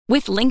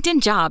With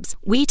LinkedIn Jobs,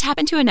 we tap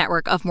into a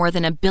network of more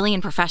than 1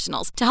 billion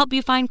professionals to help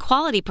you find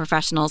quality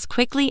professionals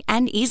quickly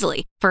and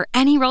easily for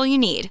any role you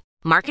need.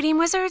 Marketing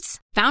wizards?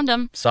 Found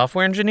them.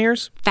 Software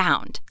engineers?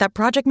 Found. That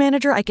project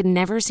manager I could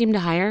never seem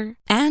to hire?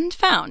 And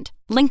found.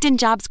 LinkedIn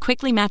Jobs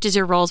quickly matches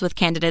your roles with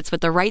candidates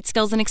with the right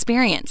skills and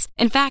experience.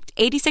 In fact,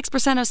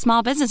 86% of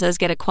small businesses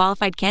get a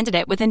qualified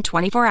candidate within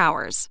 24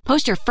 hours.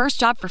 Post your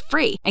first job for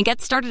free and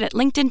get started at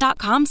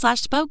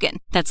linkedin.com/spoken.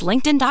 That's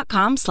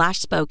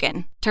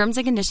linkedin.com/spoken. Terms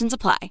and conditions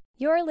apply.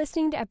 You're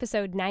listening to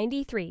episode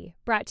 93,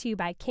 brought to you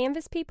by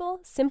Canvas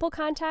People, Simple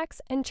Contacts,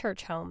 and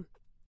Church Home.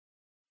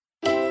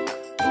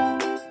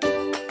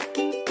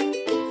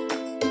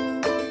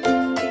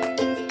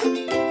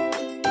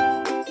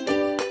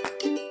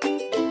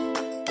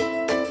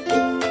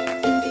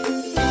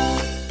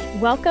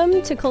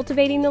 Welcome to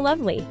Cultivating the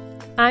Lovely.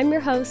 I'm your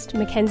host,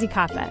 Mackenzie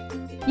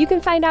Koppa. You can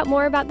find out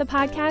more about the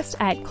podcast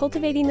at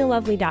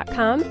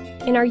cultivatingthelovely.com,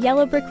 in our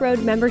Yellow Brick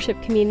Road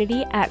membership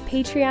community at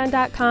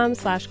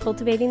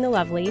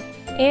patreon.com/cultivatingthelovely,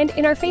 and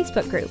in our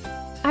Facebook group.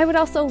 I would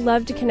also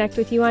love to connect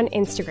with you on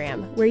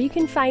Instagram, where you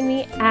can find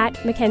me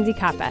at Mackenzie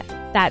Koppa.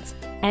 That's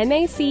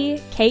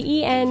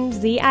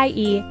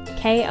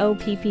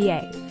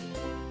MacKenziekoppa.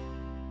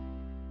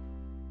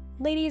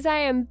 Ladies, I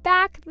am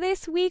back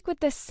this week with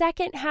the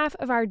second half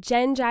of our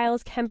Jenn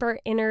Giles Kemper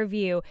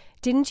interview.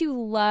 Didn't you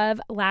love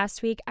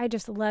last week? I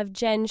just love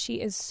Jenn. She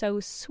is so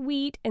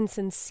sweet and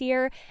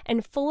sincere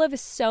and full of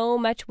so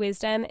much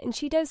wisdom, and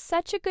she does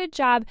such a good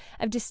job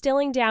of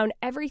distilling down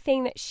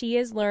everything that she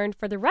has learned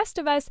for the rest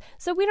of us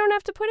so we don't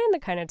have to put in the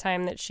kind of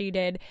time that she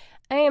did.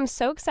 I am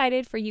so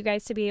excited for you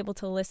guys to be able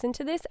to listen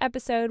to this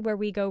episode where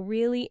we go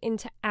really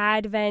into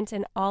Advent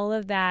and all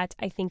of that.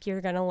 I think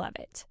you're going to love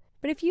it.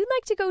 But if you'd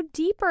like to go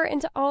deeper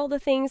into all the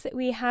things that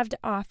we have to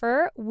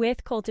offer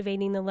with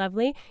Cultivating the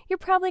Lovely, you're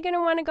probably going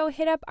to want to go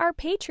hit up our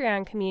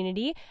Patreon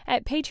community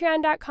at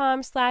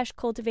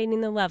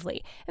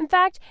patreon.com/cultivatingthelovely. In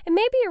fact, it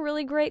may be a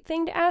really great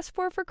thing to ask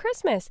for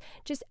Christmas.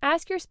 Just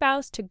ask your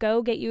spouse to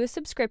go get you a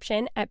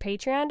subscription at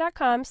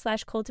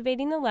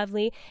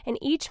patreon.com/cultivatingthelovely, and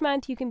each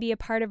month you can be a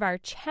part of our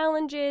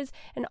challenges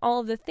and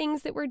all of the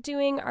things that we're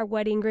doing, our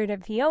What Ingrid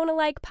and Fiona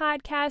Like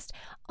podcast,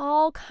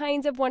 all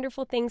kinds of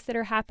wonderful things that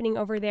are happening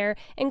over there,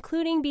 including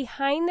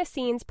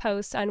behind-the-scenes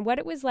posts on what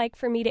it was like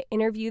for me to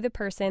interview the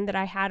person that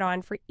I had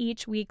on for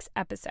each week's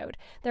episode.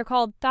 They're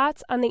called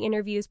Thoughts on the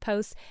Interviews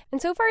posts, and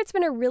so far it's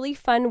been a really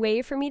fun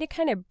way for me to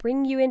kind of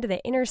bring you into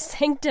the inner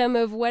sanctum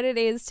of what it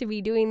is to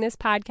be doing this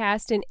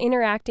podcast and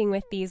interacting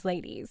with these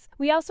ladies.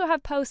 We also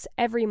have posts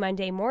every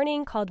Monday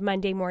morning called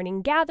Monday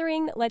Morning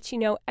Gathering that lets you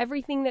know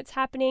everything that's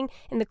happening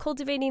in the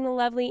Cultivating the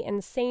Lovely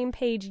and Same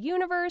Page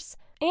universe.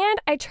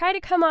 And I try to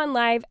come on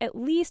live at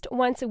least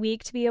once a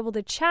week to be able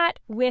to chat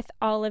with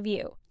all of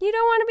you. You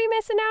don't want to be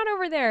missing out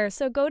over there,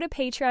 so go to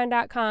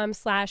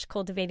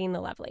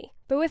patreon.com/cultivatingthelovely.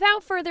 But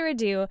without further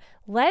ado,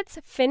 let's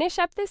finish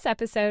up this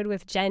episode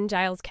with Jenn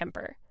Giles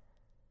Kemper.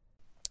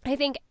 I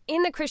think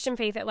in the Christian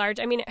faith at large,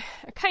 I mean,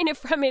 kind of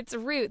from its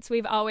roots,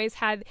 we've always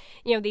had,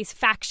 these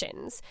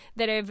factions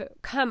that have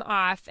come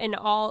off, and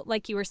all,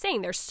 like you were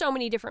saying, there's so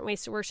many different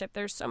ways to worship.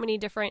 There's so many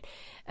different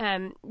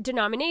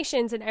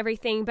denominations and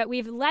everything, but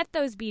we've let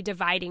those be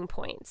dividing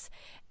points.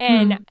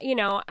 And,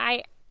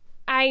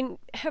 I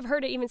have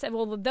heard it even said,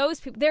 well,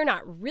 those people, they're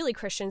not really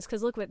Christians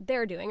because look what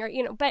they're doing, or,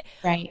 but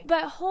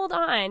hold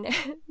on,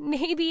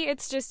 maybe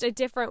it's just a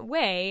different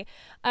way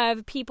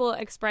of people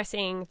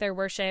expressing their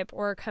worship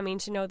or coming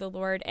to know the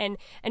Lord. And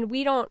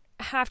we don't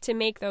have to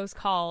make those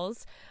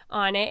calls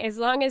on it. As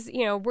long as,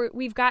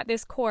 we've got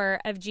this core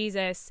of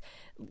Jesus,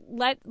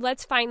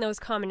 let's find those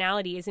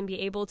commonalities and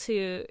be able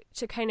to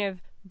kind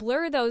of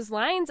blur those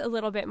lines a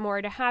little bit more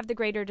to have the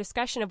greater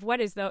discussion of what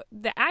is the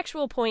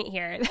actual point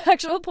here. The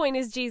actual point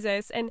is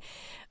Jesus, and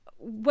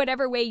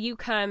whatever way you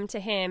come to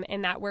him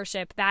in that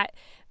worship, that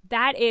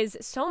is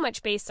so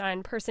much based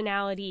on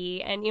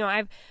personality. And,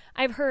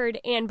 I've heard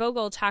Ann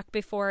Bogle talk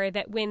before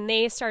that when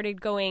they started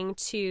going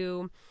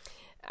to,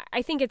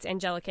 I think it's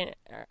Anglican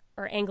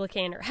or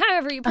Anglican or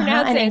however you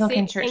pronounce it.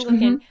 Anglican church.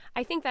 Anglican. Mm-hmm.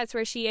 I think that's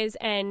where she is.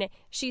 And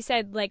she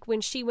said, like,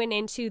 when she went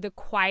into the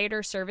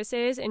quieter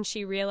services and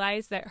she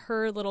realized that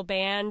her little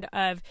band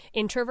of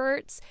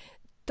introverts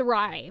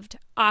thrived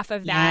off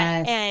of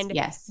that.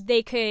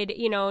 They could,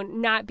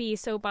 not be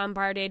so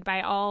bombarded by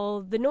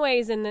all the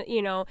noise and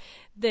the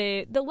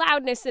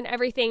loudness and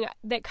everything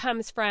that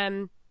comes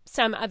from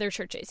some other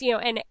churches,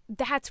 and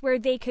that's where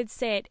they could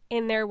sit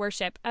in their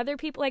worship. Other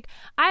people, like,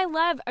 I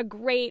love a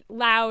great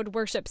loud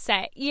worship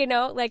set,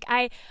 like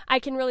I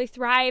can really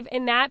thrive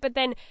in that. But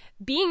then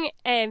being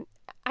I'm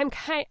an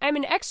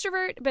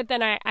extrovert, but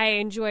then I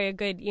enjoy a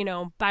good,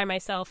 by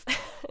myself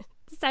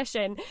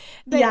session.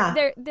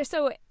 But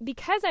so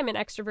because I'm an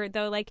extrovert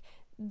though, like,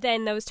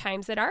 then those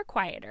times that are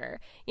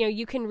quieter,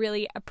 you can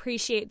really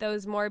appreciate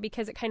those more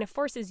because it kind of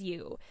forces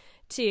you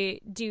to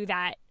do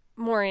that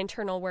more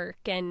internal work.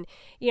 And,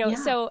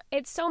 so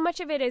it's so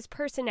much of it is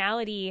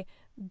personality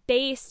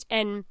based.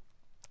 And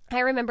I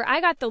remember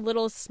I got the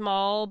little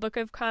small Book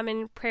of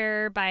Common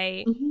Prayer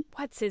by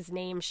what's his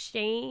name?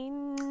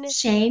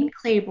 Shane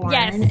Claiborne,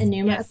 Yes.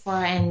 Enuma Yes.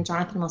 Akora, and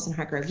Jonathan Wilson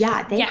Hargrove.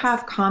 Yeah, they Yes.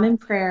 have Common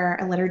Prayer,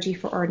 a liturgy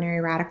for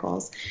ordinary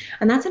radicals.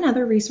 And that's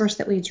another resource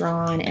that we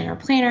draw on in our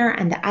planner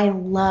and that I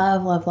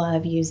love, love,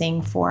 love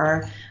using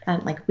for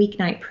like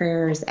weeknight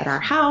prayers at our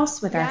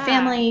house with our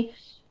family.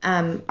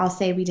 I'll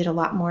say we did a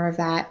lot more of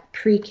that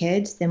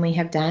pre-kids than we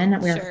have done.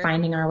 We're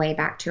finding our way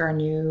back to our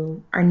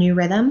new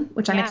rhythm,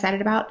 which I'm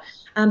excited about.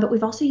 But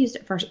we've also used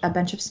it for a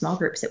bunch of small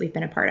groups that we've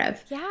been a part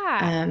of.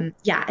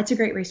 Yeah, it's a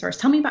great resource.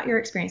 Tell me about your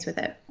experience with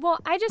it. Well,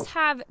 I just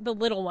have the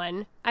little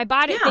one. I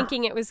bought it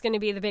thinking it was going to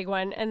be the big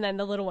one, and then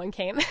the little one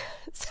came.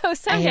 So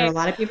someday, I hear a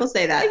lot of people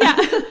say that. Yeah,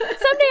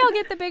 someday I'll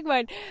get the big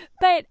one.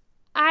 But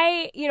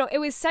it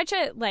was such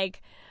a,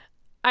 like,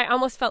 I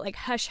almost felt like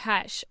hush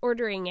hush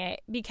ordering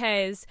it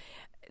because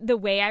the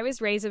way I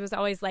was raised, it was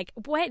always like,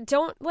 what?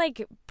 Don't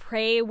like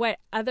pray what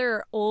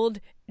other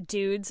old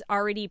dudes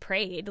already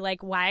prayed.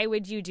 Like, why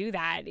would you do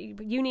that?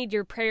 You need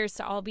your prayers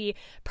to all be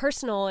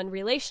personal and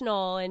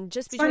relational and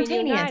just between you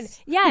and God.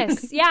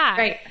 Yes. Yeah.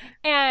 Right.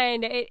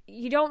 And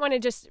you don't want to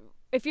just,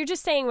 if you're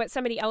just saying what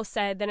somebody else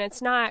said, then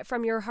it's not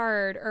from your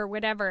heart or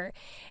whatever.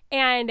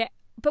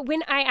 But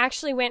when I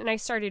actually went and I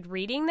started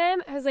reading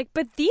them, I was like,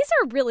 but these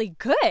are really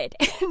good.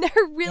 And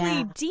they're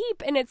really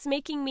deep. And it's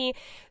making me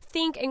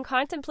think and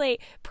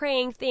contemplate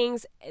praying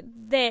things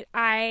that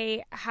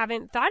I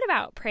haven't thought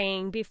about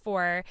praying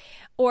before,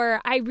 or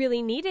I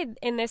really needed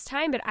in this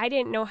time, but I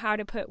didn't know how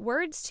to put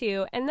words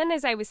to. And then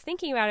as I was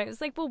thinking about it, it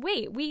was like, well,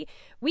 wait, we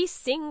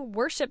sing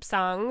worship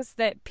songs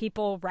that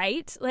people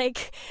write,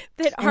 like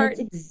that aren't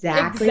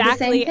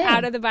exactly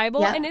out of the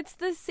Bible. And it's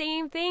the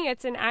same thing.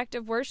 It's an act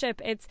of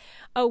worship. It's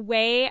a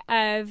way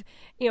of,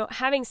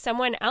 having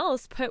someone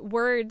else put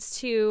words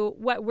to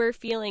what we're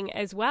feeling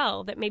as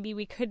well, that maybe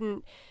we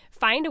couldn't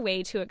find a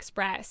way to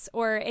express,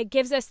 or it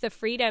gives us the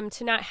freedom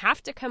to not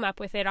have to come up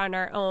with it on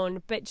our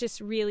own, but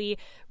just really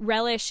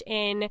relish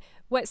in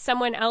what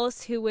someone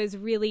else who was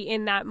really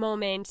in that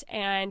moment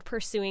and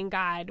pursuing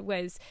God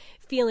was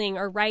feeling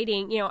or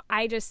writing.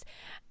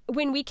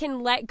 When we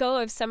can let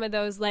go of some of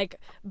those like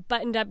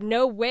buttoned up,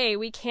 no way,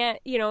 we can't,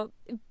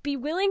 be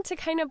willing to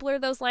kind of blur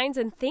those lines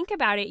and think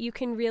about it, you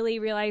can really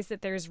realize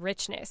that there's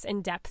richness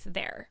and depth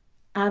there.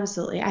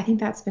 Absolutely. I think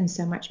that's been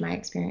so much my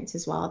experience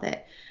as well,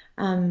 that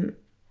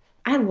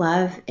I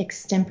love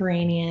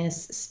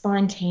extemporaneous,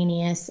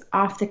 spontaneous,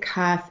 off the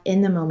cuff,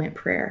 in the moment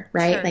prayer,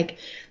 right? Sure. Like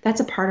that's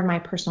a part of my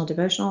personal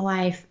devotional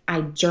life. I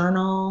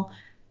journal,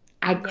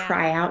 I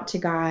cry out to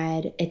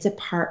God. It's a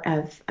part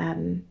of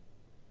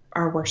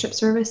our worship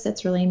service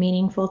that's really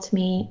meaningful to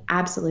me.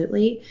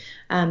 Absolutely.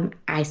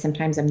 I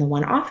sometimes am the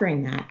one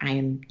offering that. I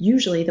am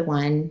usually the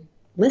one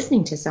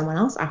listening to someone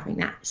else offering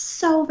that.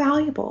 So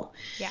valuable.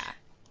 Yeah.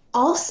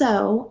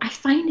 Also, I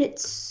find it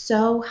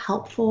so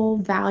helpful,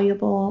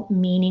 valuable,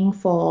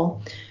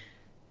 meaningful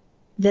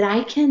that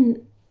I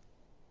can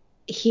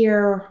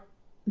hear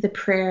the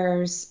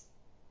prayers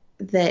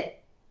that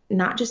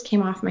not just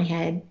came off my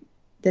head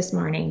this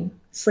morning,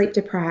 sleep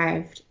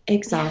deprived,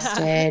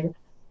 exhausted,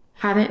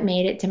 haven't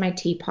made it to my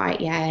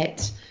teapot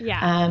yet,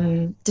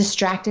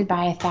 distracted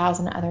by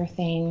 1,000 other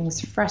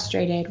things,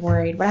 frustrated,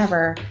 worried,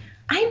 whatever.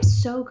 I'm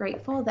so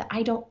grateful that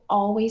I don't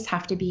always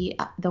have to be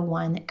the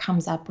one that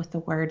comes up with the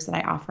words that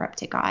I offer up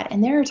to God.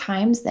 And there are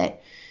times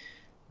that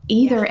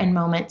either in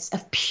moments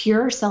of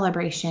pure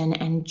celebration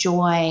and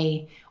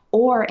joy,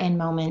 or in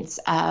moments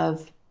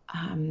of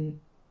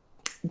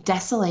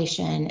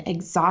desolation,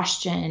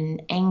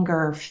 exhaustion,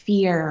 anger,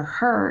 fear,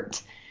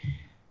 hurt,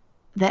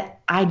 that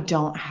I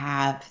don't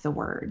have the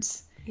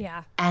words.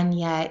 Yeah. And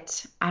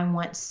yet I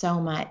want so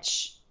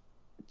much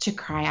to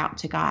cry out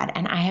to God.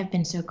 And I have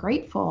been so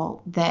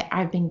grateful that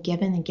I've been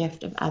given the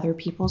gift of other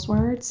people's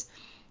words,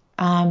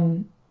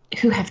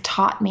 who have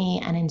taught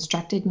me and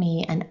instructed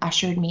me and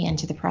ushered me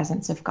into the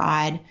presence of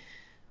God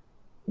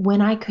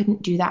when I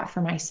couldn't do that for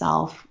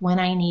myself, when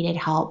I needed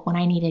help, when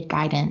I needed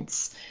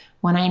guidance,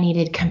 when I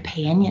needed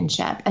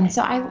companionship. And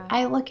so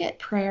I look at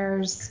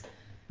prayers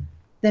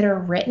that are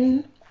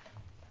written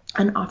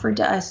and offered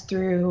to us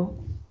through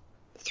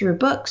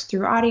books,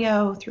 through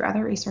audio, through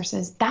other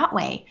resources that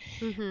way.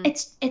 Mm-hmm.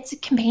 It's a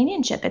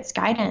companionship, it's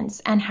guidance.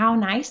 And how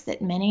nice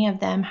that many of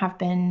them have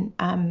been,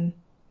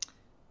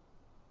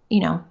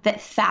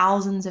 that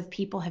thousands of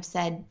people have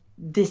said,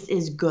 this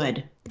is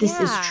good. This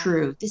is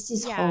true. This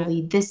is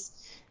holy.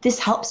 This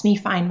helps me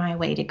find my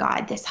way to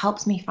God. This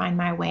helps me find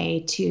my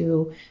way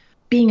to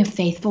being a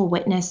faithful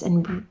witness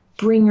and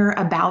bringer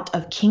about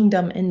of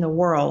kingdom in the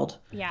world.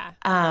 Yeah.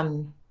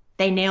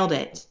 They nailed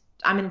it.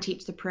 I'm going to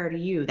teach the prayer to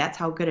you. That's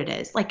how good it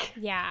is. Like,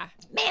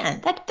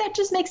 man, that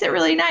just makes it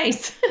really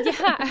nice.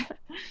 Yeah.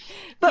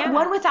 But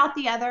one without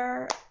the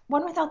other,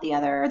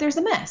 there's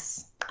a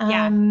miss.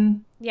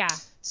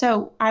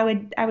 So I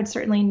would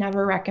certainly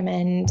never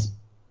recommend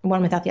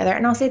one without the other.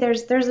 And I'll say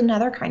there's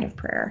another kind of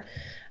prayer.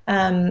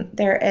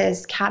 There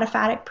is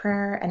cataphatic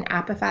prayer and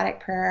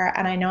apophatic prayer.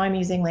 And I know I'm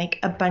using like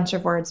a bunch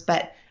of words,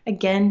 but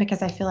again,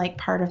 because I feel like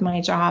part of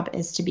my job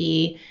is to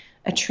be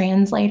a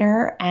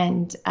translator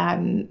and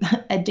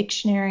a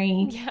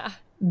dictionary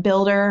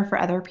builder for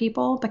other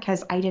people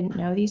because I didn't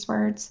know these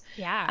words.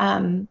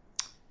 Yeah.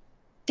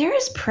 There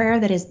is prayer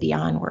that is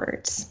beyond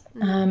words.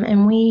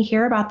 And we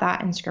hear about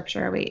that in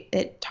scripture.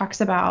 It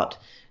talks about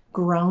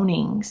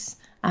groanings,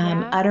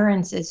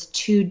 utterances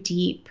too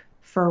deep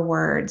for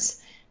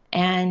words.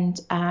 And,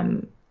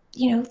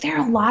 there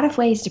are a lot of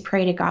ways to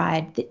pray to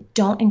God that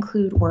don't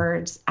include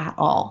words at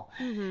all.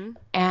 Mm-hmm.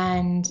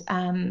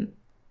 And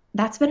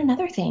that's been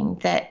another thing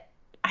that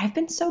I've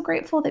been so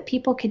grateful that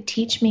people could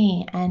teach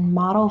me and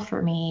model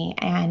for me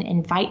and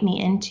invite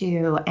me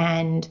into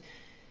and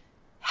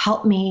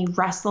help me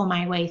wrestle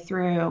my way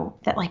through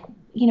that. Like,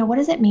 what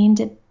does it mean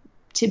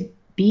to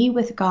be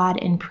with God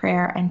in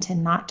prayer and to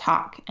not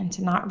talk and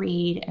to not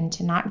read and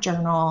to not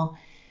journal?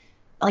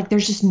 Like,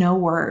 there's just no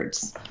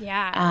words.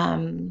 Yeah.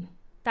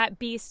 That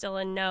be still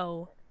and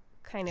know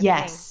kind of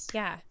yes,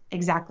 thing. Yeah.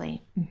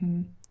 Exactly.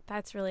 Mm-hmm.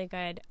 That's really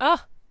good. Oh,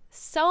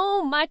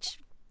 so much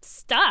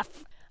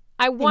stuff.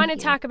 I want to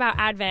talk about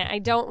Advent. I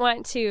don't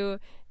want to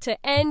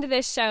end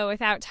this show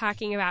without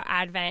talking about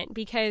Advent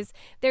because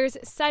there's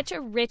such a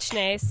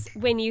richness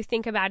when you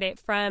think about it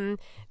from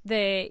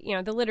the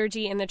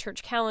liturgy and the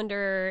church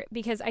calendar,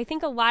 because I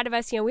think a lot of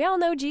us, we all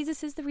know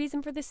Jesus is the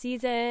reason for the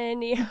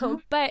season,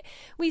 but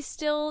we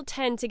still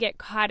tend to get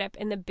caught up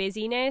in the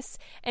busyness,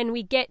 and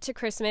we get to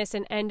Christmas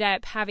and end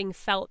up having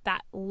felt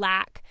that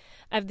lack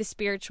of the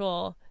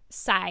spiritual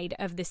side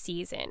of the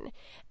season.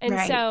 And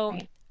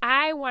right.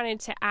 I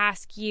wanted to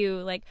ask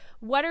you,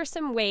 what are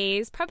some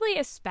ways, probably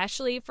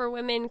especially for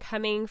women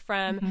coming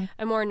from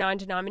a more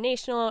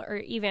non-denominational or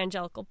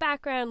evangelical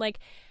background,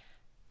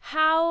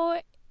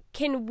 how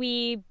can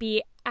we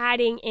be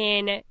adding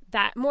in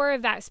that more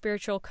of that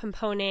spiritual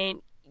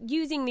component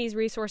using these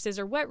resources,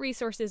 or what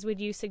resources would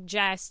you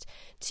suggest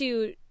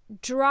to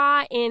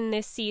draw in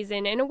this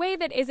season in a way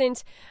that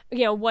isn't,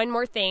 one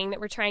more thing that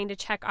we're trying to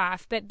check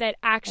off, but that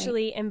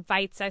actually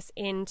invites us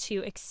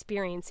into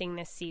experiencing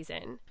this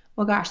season?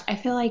 Well, gosh, I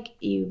feel like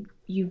you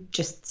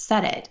just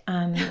said it.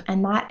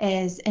 And that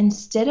is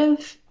instead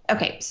of,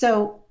 okay,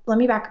 so let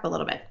me back up a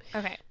little bit.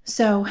 Okay.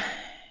 So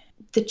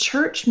the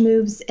church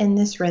moves in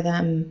this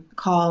rhythm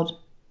called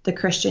the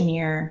Christian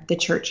year, the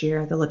church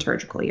year, the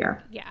liturgical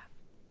year. Yeah.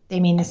 They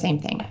mean the same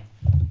thing.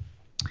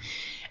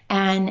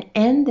 And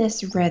in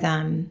this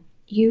rhythm,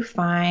 you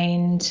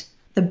find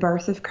the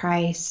birth of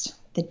Christ,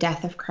 the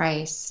death of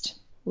Christ.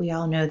 We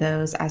all know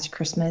those as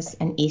Christmas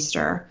and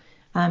Easter.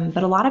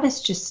 But a lot of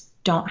us just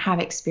don't have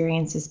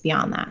experiences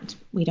beyond that.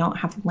 We don't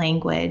have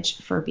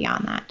language for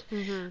beyond that.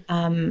 Mm-hmm.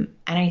 And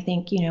I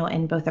think,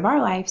 in both of our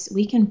lives,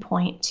 we can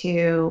point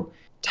to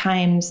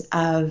times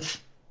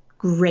of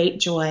great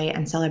joy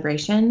and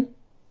celebration,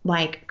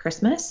 like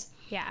Christmas.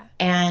 Yeah.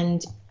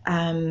 And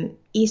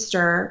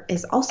Easter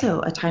is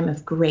also a time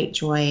of great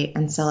joy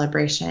and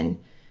celebration,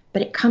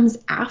 but it comes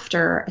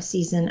after a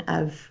season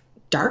of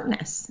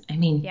darkness. I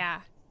mean,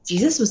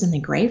 Jesus was in the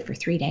grave for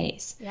 3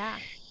 days. Yeah.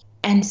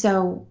 And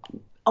so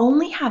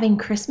only having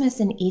Christmas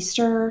and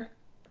Easter,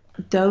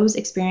 those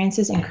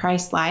experiences in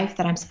Christ's life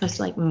that I'm supposed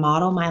to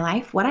model my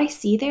life, what I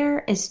see there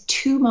is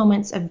 2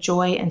 moments of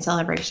joy and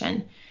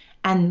celebration.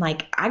 And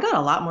I got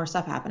a lot more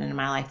stuff happening in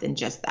my life than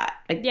just that.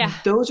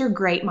 Those are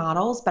great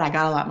models, but I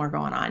got a lot more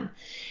going on.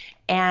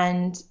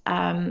 And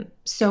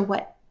so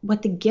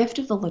what the gift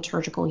of the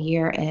liturgical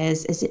year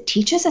is it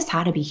teaches us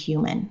how to be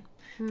human.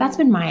 That's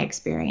been my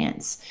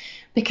experience,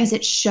 because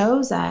it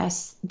shows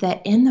us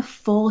that in the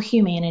full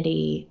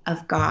humanity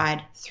of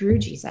God through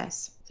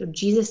Jesus, so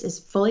Jesus is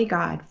fully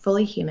God,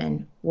 fully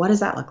human. What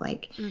does that look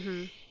like?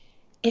 Mm-hmm.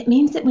 It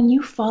means that when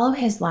you follow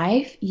his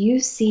life,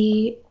 you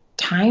see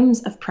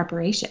times of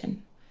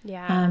preparation.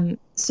 Yeah.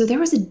 So there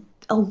was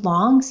a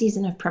long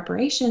season of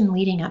preparation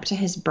leading up to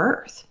his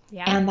birth.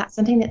 Yeah. And that's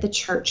something that the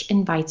church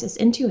invites us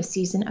into, a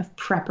season of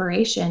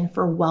preparation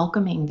for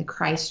welcoming the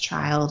Christ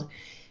child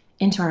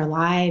into our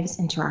lives,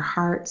 into our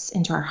hearts,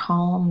 into our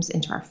homes,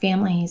 into our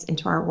families,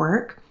 into our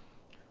work.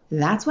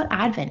 That's what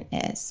Advent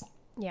is.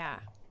 Yeah.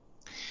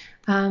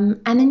 And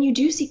then you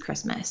do see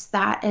Christmas.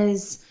 That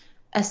is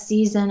a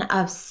season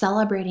of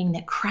celebrating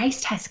that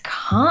Christ has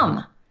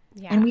come.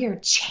 Yeah. And we are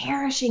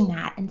cherishing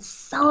that and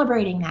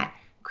celebrating that.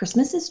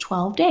 Christmas is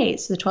 12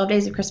 days. So the 12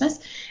 days of Christmas,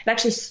 it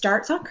actually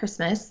starts on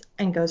Christmas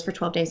and goes for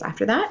 12 days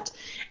after that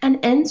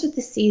and ends with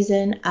the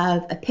season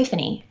of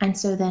Epiphany. And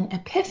so then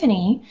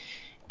Epiphany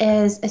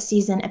is a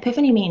season.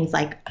 Epiphany means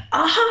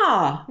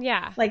aha.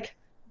 Yeah.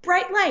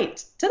 Bright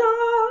light.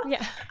 Ta-da.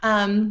 Yeah.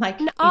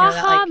 An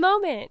aha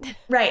moment.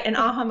 Right. An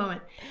aha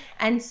moment.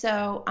 And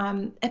so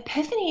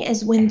Epiphany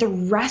is when the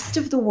rest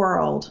of the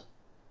world,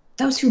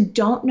 those who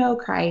don't know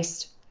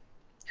Christ,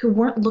 who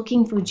weren't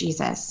looking for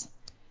Jesus,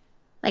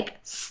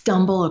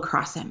 stumble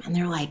across him and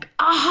they're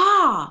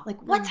aha,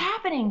 what's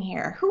happening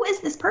here? Who is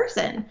this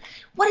person?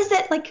 What is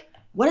it?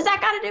 What does that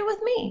got to do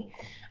with me?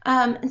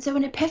 And so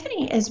an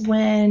Epiphany is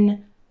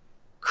when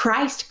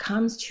Christ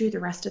comes to the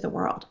rest of the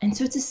world. And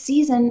so it's a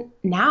season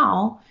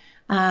now,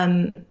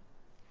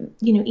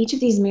 each of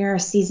these mirror a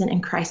season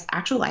in Christ's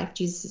actual life,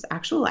 Jesus'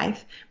 actual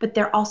life, but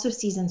they're also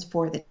seasons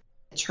for the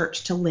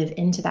church to live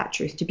into that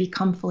truth, to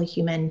become fully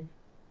human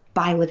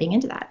by living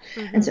into that.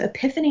 And so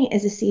Epiphany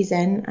is a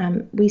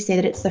season, we say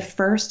that it's the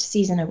first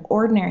season of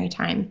ordinary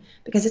time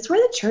because it's where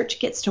the church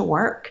gets to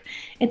work.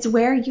 It's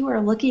where you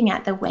are looking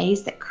at the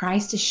ways that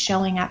Christ is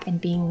showing up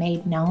and being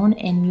made known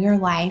in your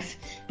life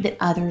that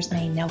others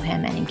may know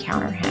him and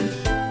encounter him.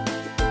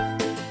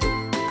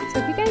 So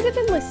if you guys have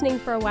been listening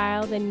for a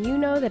while, then you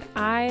know that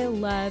I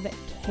love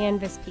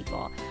canvas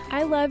people.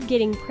 I love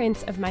getting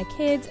prints of my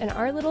kids and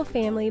our little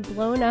family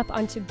blown up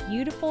onto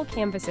beautiful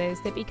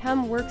canvases that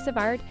become works of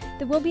art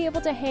that we'll be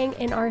able to hang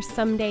in our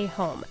someday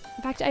home.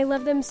 In fact, I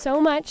love them so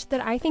much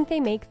that I think they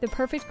make the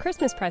perfect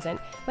Christmas present,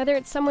 whether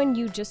it's someone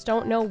you just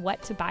don't know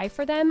what to buy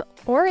for them,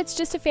 or it's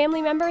just a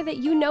family member that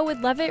you know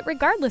would love it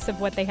regardless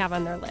of what they have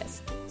on their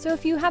list. So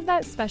if you have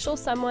that special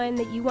someone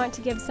that you want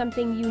to give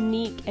something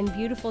unique and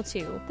beautiful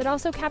to, that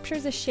also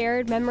captures a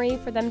shared memory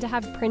for them to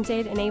have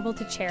printed and able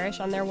to cherish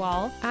on their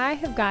wall, I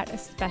have got a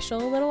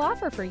special little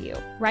offer for you.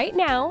 Right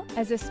now,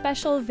 as a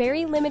special,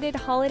 very limited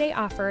holiday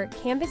offer,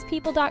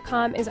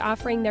 CanvasPeople.com is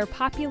offering their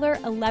popular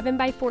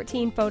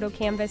 11x14 photo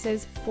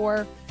canvases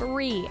for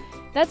free.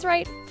 That's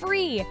right,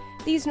 free!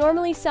 These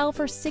normally sell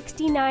for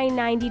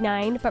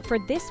 $69.99, but for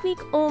this week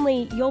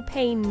only, you'll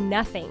pay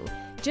nothing.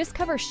 Just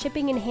cover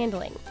shipping and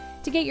handling.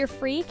 To get your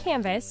free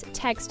canvas,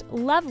 text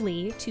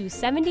LOVELY to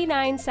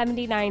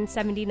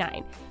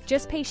 $79.79.79.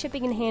 Just pay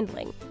shipping and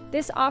handling.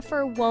 This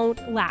offer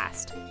won't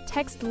last.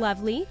 Text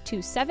LOVELY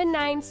to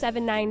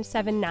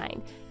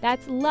 797979.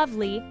 That's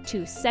LOVELY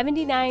to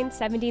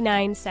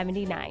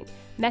 797979.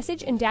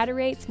 Message and data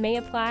rates may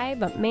apply,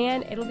 but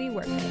man, it'll be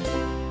worth it.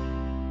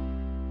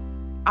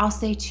 I'll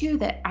say too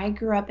that I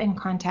grew up in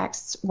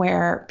contexts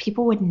where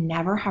people would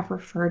never have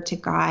referred to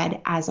God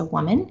as a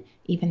woman,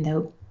 even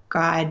though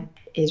God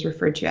is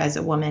referred to as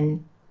a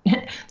woman.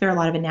 There are a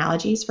lot of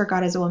analogies for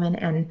God as a woman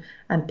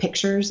and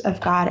pictures of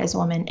God as a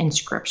woman in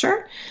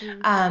scripture.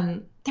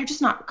 They're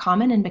just not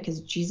common. And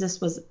because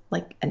Jesus was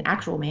like an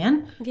actual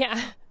man,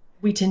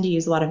 we tend to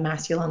use a lot of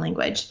masculine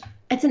language.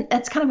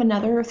 It's kind of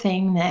another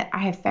thing that I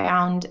have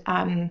found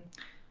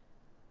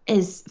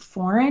is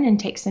foreign and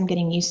takes some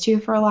getting used to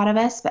for a lot of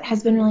us, but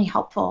has been really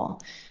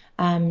helpful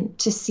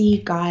to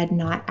see God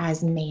not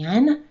as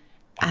man,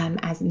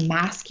 as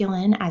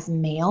masculine, as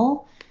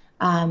male,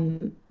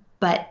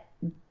 but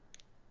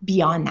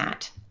beyond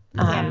that.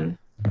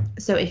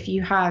 So if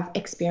you have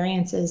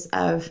experiences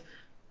of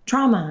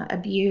trauma,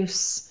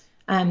 abuse,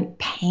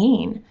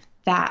 pain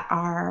that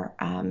are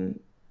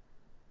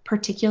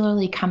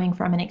particularly coming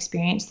from an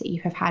experience that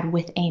you have had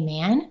with a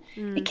man,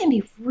 it can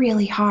be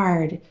really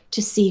hard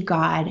to see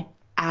God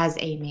as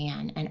a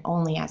man and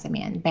only as a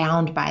man,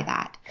 bound by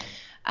that.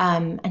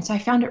 And so I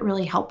found it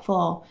really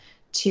helpful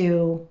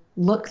to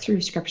look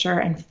through scripture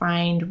and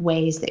find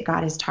ways that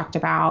God has talked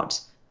about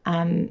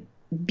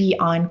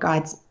beyond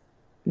God's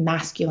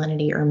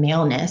masculinity or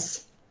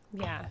maleness.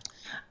 So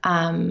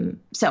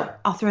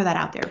I'll throw that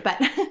out there.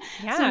 But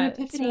so in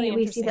Epiphany, really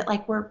we see that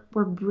like we're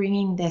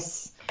bringing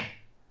this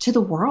to the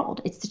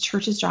world. It's the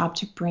church's job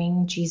to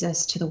bring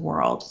Jesus to the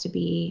world, to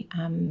be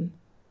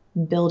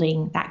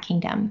building that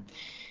kingdom.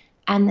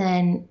 And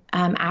then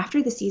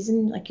after the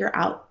season, like you're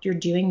out, you're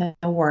doing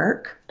the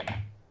work.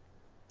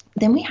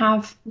 Then we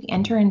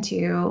enter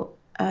into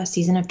a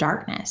season of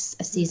darkness,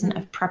 a season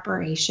of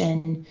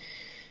preparation.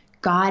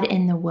 God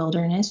in the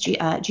wilderness,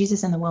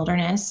 Jesus in the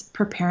wilderness,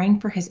 preparing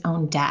for his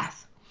own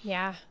death.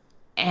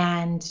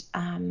 And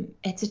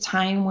it's a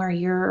time where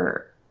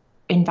you're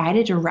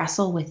invited to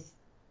wrestle with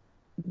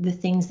the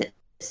things that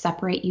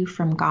separate you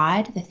from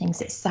God, the things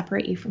that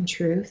separate you from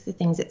truth, the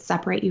things that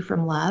separate you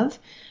from love.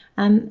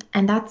 And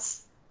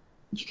that's,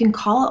 you can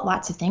call it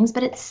lots of things,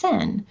 but it's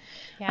sin.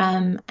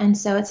 And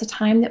so it's a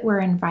time that we're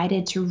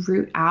invited to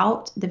root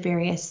out the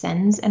various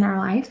sins in our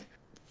life.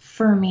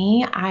 For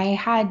me,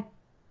 I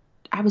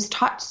was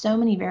taught so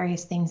many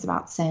various things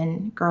about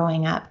sin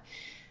growing up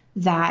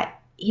that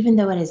even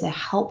though it is a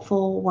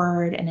helpful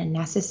word and a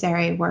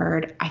necessary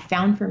word, I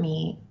found for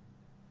me,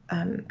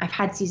 I've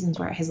had seasons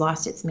where it has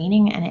lost its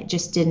meaning and it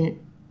just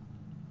didn't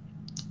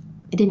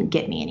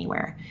get me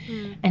anywhere.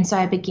 And so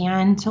I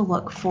began to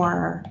look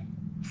for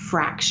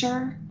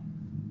fracture,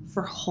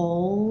 for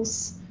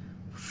holes,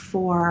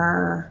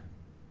 for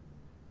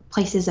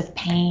places of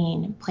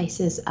pain,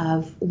 places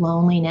of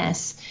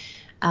loneliness,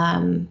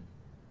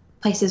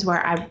 places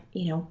where I,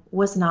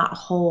 was not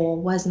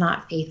whole, was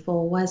not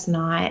faithful, was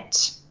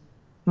not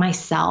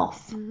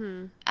myself.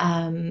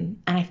 And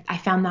I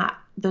found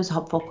those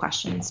helpful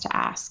questions to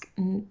ask.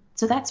 And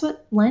so that's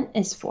what Lent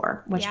is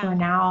for, which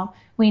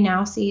we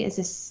now see as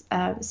this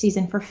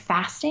season for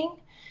fasting,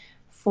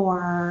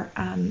 for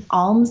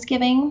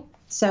almsgiving,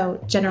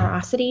 so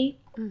generosity,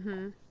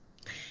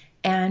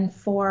 and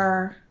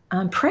for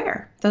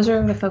prayer. Those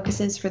are the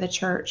focuses for the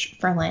church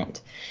for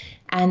Lent.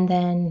 And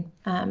then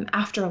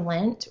after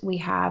Lent, we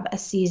have a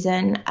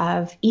season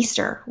of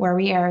Easter where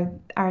we are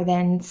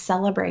then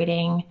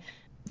celebrating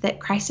that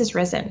Christ is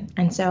risen.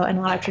 And so in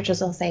a lot of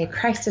churches will say,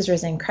 Christ is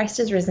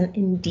risen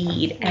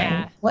indeed.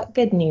 And what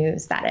good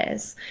news that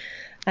is.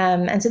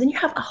 And so then you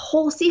have a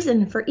whole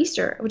season for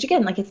Easter, which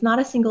again, like it's not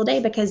a single day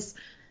because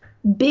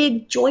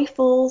big,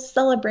 joyful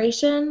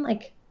celebration,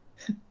 like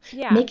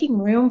making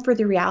room for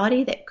the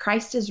reality that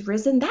Christ is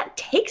risen, that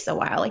takes a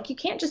while. Like you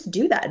can't just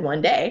do that in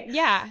one day.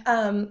 Yeah.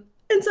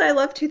 And so I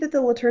love too that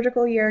the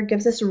liturgical year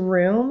gives us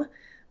room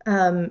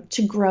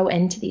to grow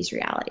into these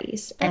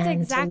realities. That's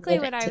and exactly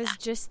what I was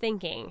just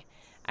thinking.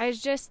 I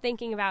was just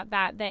thinking about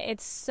that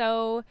it's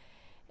so,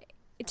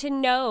 to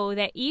know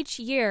that each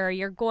year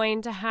you're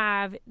going to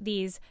have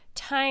these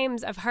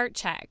times of heart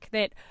check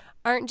that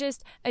aren't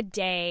just a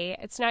day.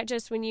 It's not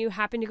just when you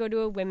happen to go to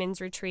a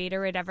women's retreat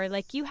or whatever.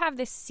 Like you have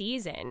this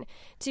season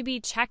to be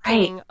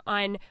checking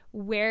on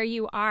where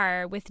you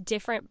are with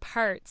different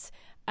parts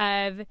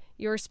of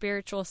your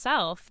spiritual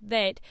self,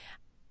 that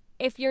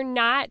if you're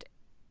not,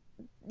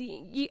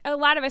 a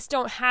lot of us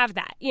don't have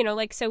that,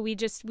 like, so we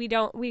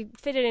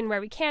fit it in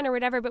where we can or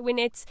whatever. But when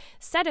it's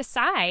set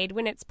aside,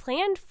 when it's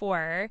planned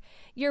for,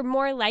 you're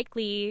more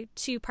likely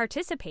to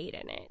participate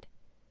in it.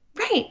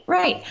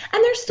 Right.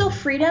 And there's still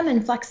freedom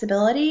and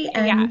flexibility.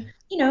 And,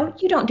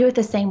 you don't do it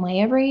the same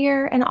way every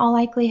year in all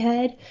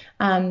likelihood.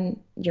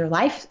 Your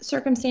life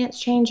circumstance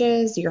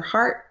changes, your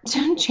heart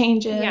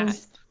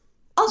changes,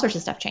 all sorts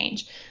of stuff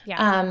change.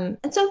 And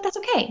so that's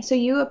okay. So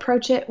you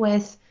approach it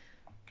with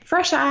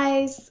fresh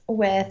eyes,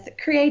 with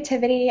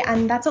creativity.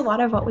 And that's a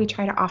lot of what we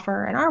try to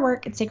offer in our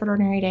work at Sacred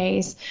Ordinary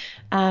Days,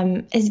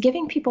 is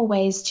giving people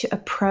ways to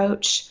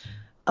approach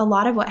a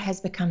lot of what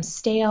has become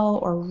stale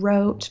or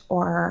rote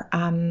or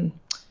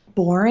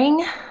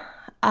boring.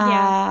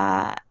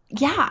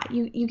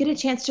 You get a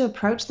chance to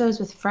approach those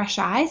with fresh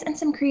eyes and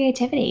some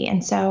creativity.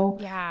 And so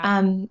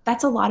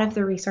that's a lot of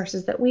the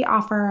resources that we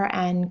offer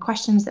and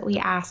questions that we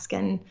ask,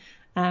 and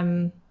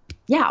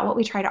what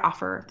we try to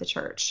offer the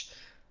church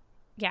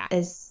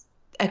is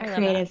a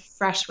creative,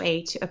 fresh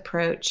way to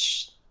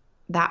approach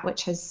that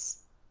which has,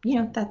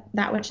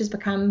 that which has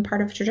become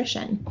part of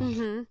tradition.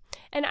 Mm-hmm.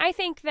 And I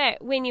think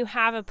that when you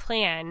have a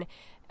plan,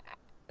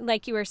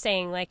 like you were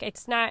saying, like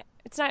it's not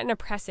an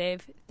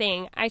oppressive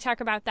thing. I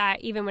talk about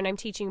that even when I'm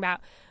teaching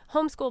about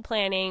homeschool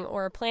planning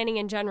or planning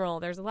in general.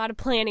 There's a lot of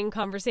planning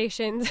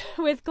conversations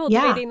with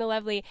Cultivating the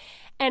Lovely.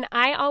 And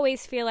I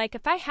always feel like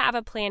if I have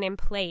a plan in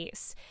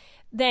place,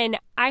 then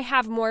I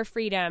have more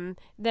freedom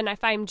than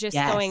if I'm just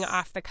going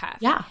off the cuff.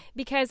 Yeah.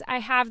 Because I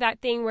have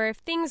that thing where if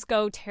things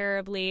go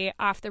terribly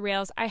off the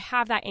rails, I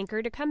have that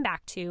anchor to come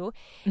back to.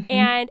 Mm-hmm.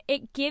 And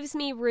it gives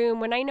me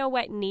room when I know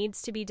what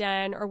needs to be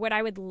done or what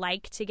I would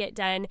like to get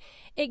done.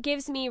 It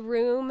gives me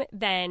room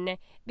then,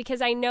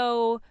 because I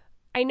know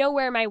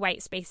where my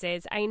white space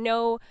is. I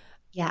know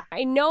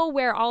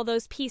where all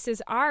those pieces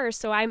are.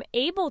 So I'm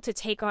able to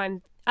take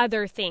on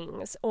other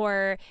things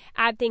or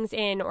add things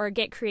in or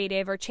get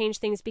creative or change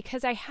things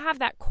because I have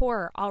that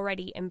core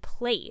already in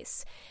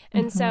place.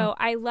 And so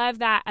I love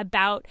that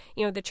about,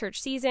 the church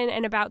season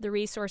and about the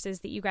resources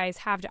that you guys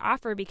have to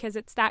offer, because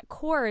it's that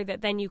core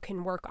that then you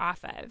can work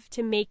off of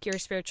to make your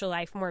spiritual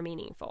life more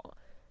meaningful.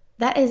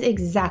 That is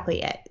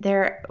exactly it.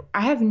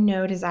 I have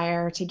no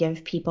desire to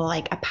give people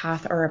like a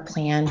path or a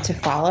plan to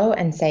follow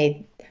and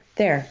say,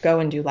 there, go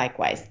and do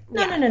likewise.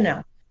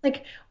 No.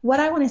 Like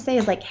what I want to say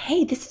is like,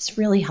 hey, this is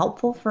really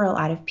helpful for a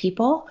lot of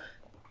people.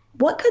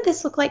 What could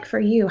this look like for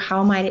you?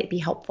 How might it be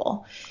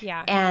helpful?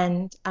 Yeah.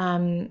 And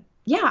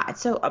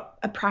so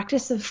a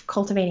practice of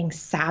cultivating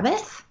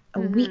Sabbath,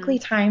 a weekly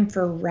time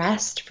for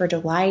rest, for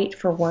delight,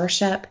 for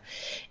worship,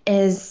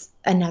 is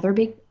another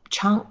big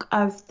chunk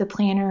of the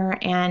planner,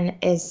 and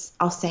is,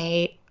 I'll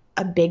say,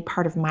 a big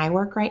part of my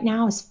work right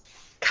now, is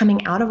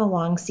coming out of a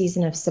long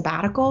season of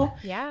sabbatical.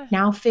 Yeah.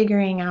 Now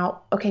figuring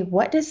out, okay,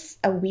 what does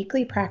a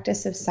weekly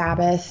practice of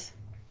Sabbath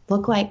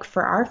look like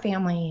for our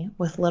family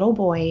with little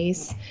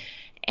boys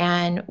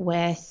and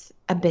with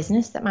a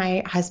business that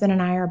my husband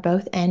and I are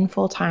both in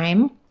full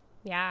time.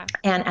 Yeah.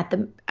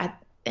 And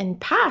in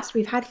past,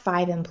 we've had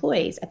 5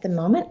 employees. At the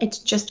moment, it's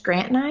just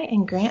Grant and I,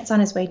 and Grant's on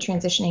his way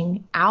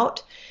transitioning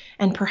out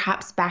and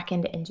perhaps back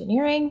into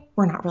engineering.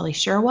 We're not really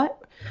sure what.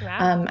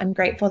 Wow. I'm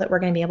grateful that we're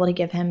going to be able to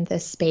give him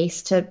this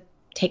space to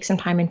take some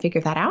time and figure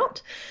that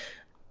out.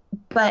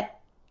 But,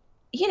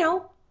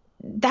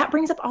 that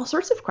brings up all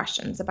sorts of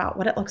questions about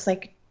what it looks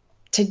like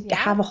to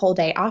have a whole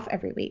day off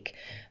every week.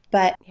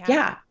 But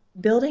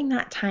building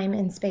that time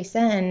and space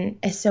in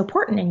is so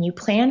important. And you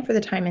plan for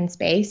the time and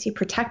space, you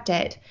protect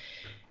it,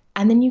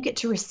 and then you get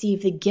to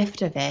receive the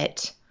gift of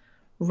it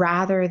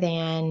rather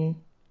than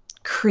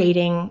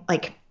creating,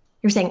 like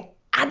you're saying,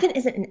 Advent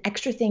isn't an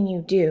extra thing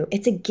you do.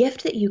 It's a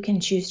gift that you can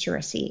choose to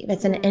receive.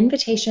 It's an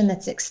invitation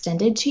that's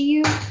extended to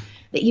you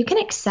that you can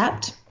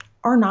accept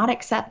or not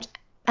accept.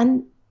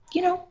 And,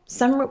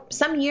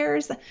 some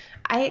years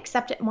I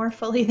accept it more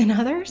fully than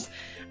others.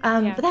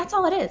 But that's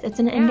all it is. It's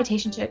an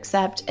invitation to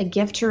accept, a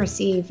gift to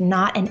receive,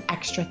 not an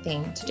extra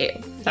thing to do.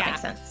 Does that make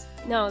sense?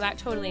 No, that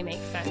totally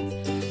makes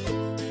sense.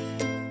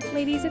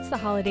 Ladies, it's the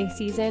holiday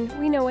season.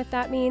 We know what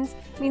that means.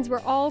 It means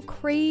we're all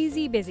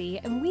crazy busy,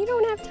 and we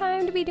don't have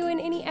time to be doing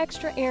any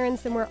extra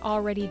errands than we're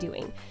already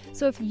doing.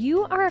 So if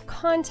you are a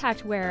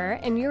contact wearer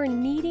and you're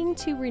needing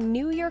to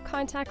renew your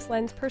contacts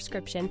lens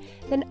prescription,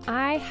 then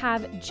I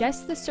have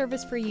just the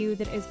service for you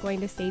that is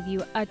going to save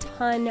you a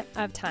ton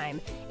of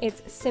time.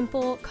 It's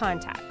Simple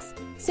Contacts.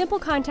 Simple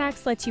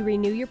Contacts lets you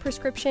renew your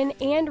prescription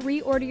and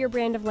reorder your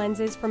brand of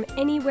lenses from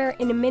anywhere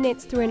in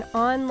minutes through an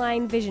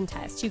online vision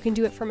test. You can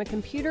do it from a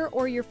computer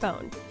or your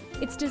phone.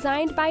 It's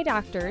designed by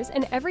doctors,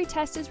 and every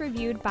test is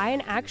reviewed by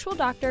an actual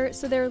doctor,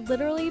 so they're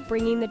literally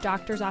bringing the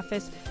doctor's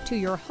office to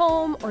your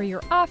home or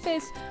your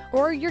office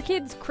or your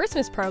kid's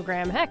Christmas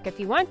program. Heck, if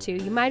you want to,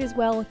 you might as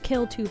well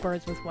kill two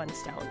birds with one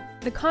stone.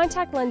 The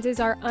contact lenses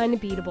are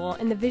unbeatable,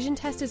 and the vision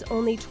test is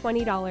only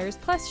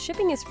 $20, plus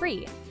shipping is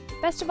free.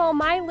 Best of all,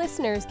 my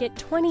listeners get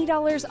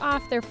 $20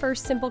 off their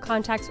first Simple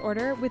Contacts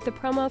order with the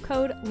promo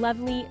code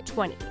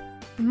LOVELY20.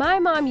 My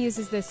mom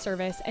uses this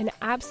service and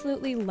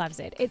absolutely loves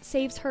it. It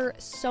saves her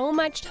so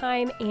much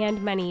time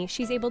and money.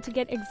 She's able to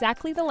get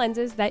exactly the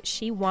lenses that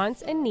she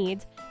wants and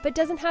needs, but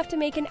doesn't have to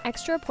make an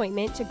extra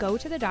appointment to go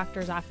to the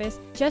doctor's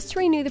office just to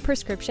renew the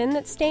prescription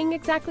that's staying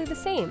exactly the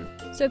same.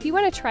 So if you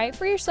want to try it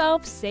for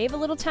yourself, save a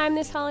little time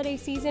this holiday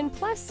season,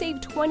 plus save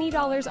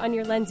 $20 on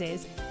your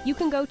lenses, you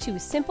can go to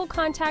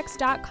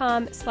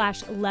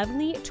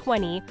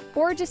simplecontacts.com/lovely20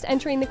 or just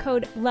entering the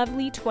code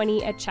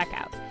lovely20 at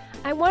checkout.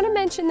 I want to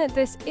mention that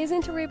this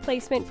isn't a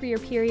replacement for your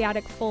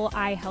periodic full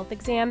eye health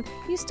exam.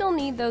 You still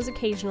need those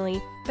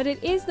occasionally, but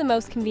it is the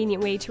most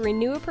convenient way to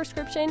renew a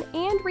prescription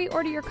and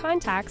reorder your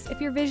contacts if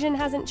your vision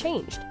hasn't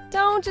changed.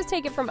 Don't just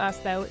take it from us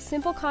though.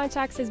 Simple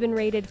Contacts has been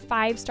rated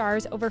 5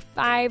 stars over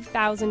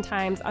 5,000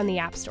 times on the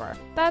App Store.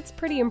 That's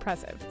pretty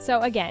impressive.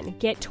 So again,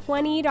 get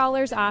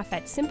 $20 off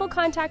at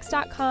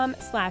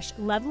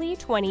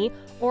simplecontacts.com/lovely20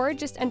 or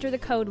just enter the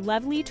code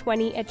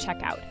lovely20 at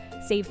checkout.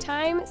 Save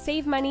time,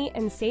 save money,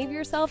 and save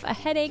yourself a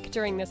headache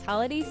during this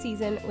holiday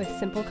season with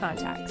Simple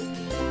Contacts.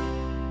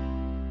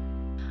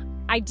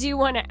 I do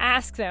want to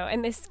ask, though,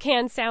 and this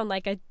can sound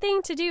like a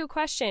thing to do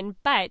question,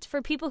 but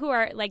for people who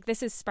are like,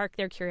 this has sparked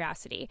their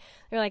curiosity.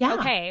 They're like,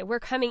 okay,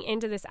 we're coming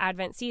into this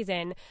Advent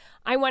season.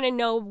 I want to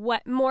know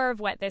more of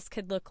what this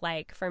could look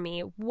like for me.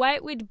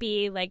 What would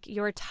be like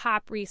your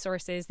top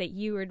resources that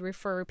you would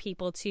refer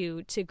people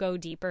to go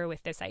deeper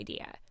with this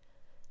idea?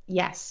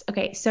 Yes.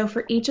 Okay. So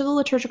for each of the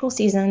liturgical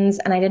seasons,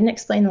 and I didn't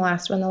explain the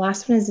last one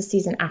is the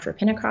season after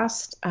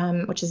Pentecost,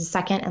 which is the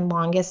second and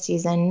longest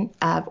season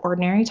of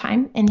ordinary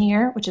time in the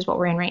year, which is what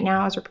we're in right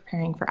now as we're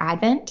preparing for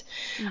Advent.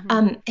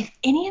 Mm-hmm. If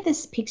any of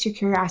this piques your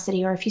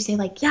curiosity, or if you say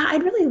like, yeah,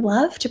 I'd really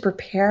love to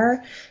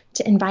prepare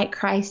to invite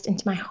Christ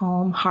into my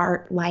home,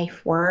 heart,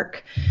 life,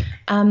 work.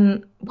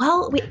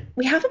 Well,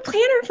 we have a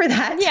planner for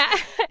that. Yeah.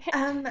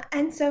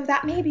 And so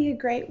that may be a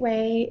great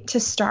way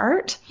to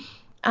start.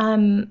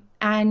 And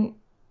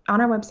on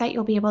our website,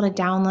 you'll be able to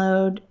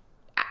download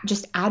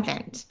just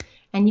Advent,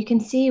 and you can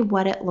see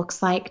what it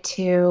looks like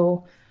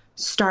to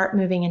start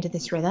moving into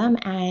this rhythm.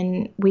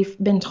 And we've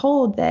been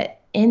told that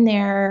in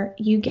there,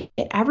 you get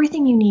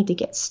everything you need to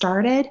get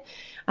started.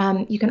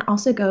 You can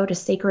also go to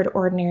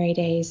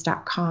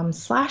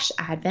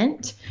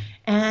sacredordinarydays.com/Advent.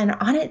 And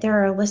on it,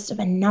 there are a list of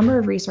a number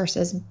of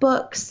resources,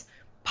 books,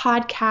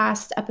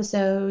 podcasts,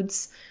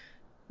 episodes,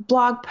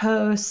 blog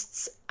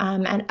posts,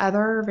 and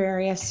other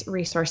various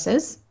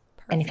resources.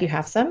 And if you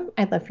have some,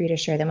 I'd love for you to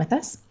share them with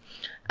us,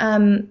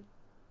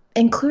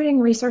 including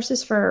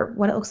resources for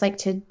what it looks like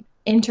to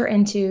enter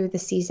into the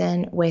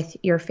season with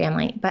your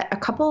family. But a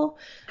couple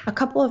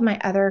of my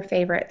other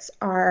favorites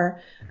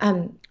are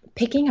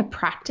picking a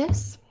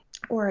practice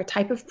or a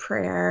type of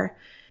prayer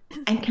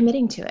and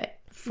committing to it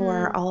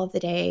for all of the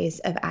days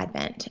of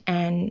Advent.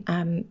 And,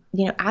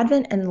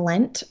 Advent and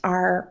Lent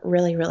are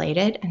really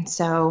related. And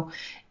so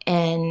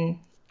in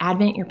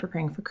Advent, you're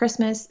preparing for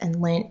Christmas,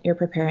 and Lent, you're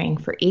preparing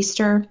for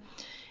Easter.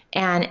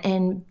 And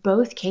in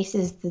both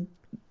cases, the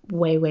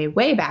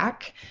way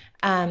back,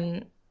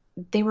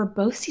 they were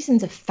both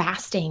seasons of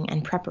fasting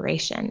and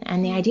preparation.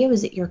 And the idea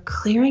was that you're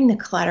clearing the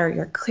clutter,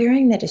 you're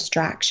clearing the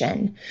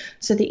distraction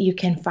so that you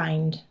can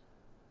find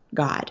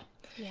God.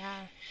 Yeah.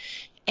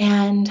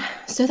 And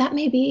so that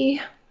may be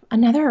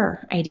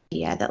another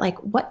idea that like,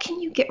 what can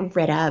you get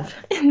rid of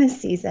in this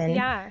season?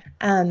 Yeah.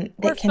 That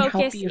or can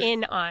focus help you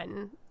in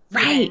on.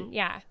 Right. Even.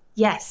 Yeah.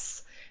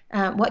 Yes.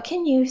 What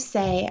can you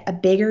say a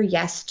bigger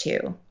yes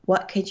to?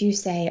 What could you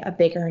say a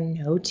bigger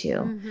no to?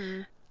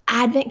 Mm-hmm.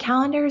 Advent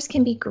calendars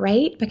can be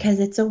great because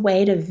it's a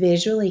way to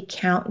visually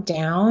count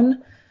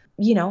down,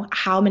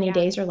 how many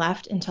days are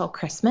left until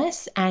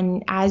Christmas.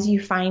 And as you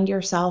find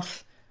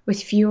yourself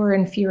with fewer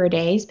and fewer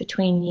days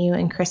between you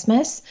and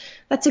Christmas,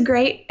 that's a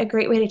great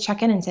way to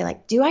check in and say,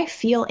 like, do I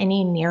feel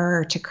any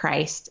nearer to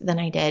Christ than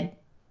I did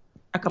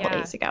a couple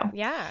days ago?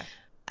 Yeah.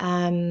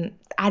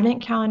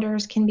 Advent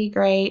calendars can be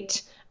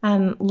great.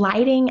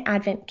 Lighting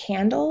Advent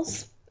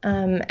candles.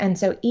 And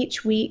so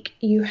each week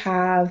you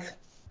have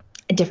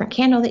a different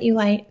candle that you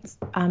light,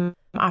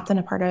 often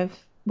a part of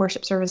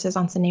worship services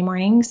on Sunday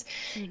mornings.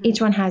 Mm-hmm.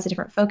 Each one has a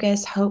different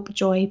focus: hope,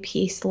 joy,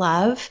 peace,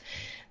 love.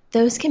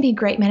 those can be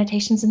great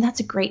meditations, and that's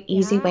a great,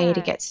 easy way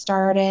to get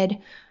started.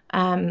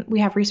 We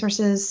have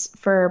resources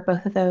for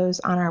both of those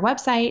on our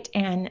website,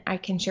 and I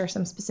can share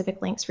some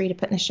specific links for you to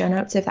put in the show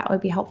notes if that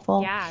would be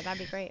helpful. Yeah, that'd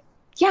be great.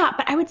 Yeah,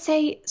 but I would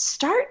say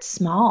start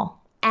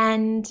small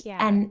and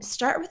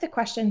start with the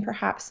question,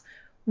 perhaps,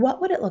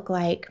 what would it look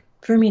like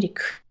for me to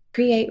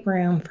create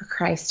room for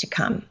Christ to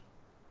come?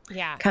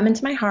 Yeah. Come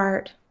into my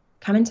heart,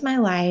 come into my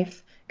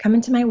life, come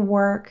into my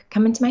work,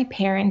 come into my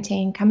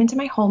parenting, come into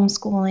my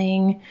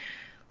homeschooling.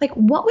 Like,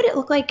 what would it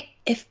look like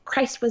if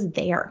Christ was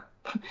there?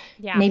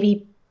 Yeah.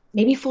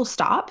 Maybe full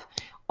stop,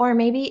 or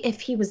maybe if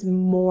he was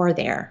more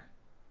there,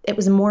 it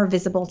was more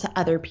visible to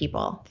other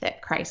people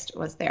that Christ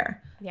was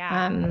there.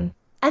 Yeah.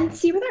 And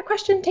see where that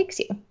question takes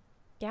you.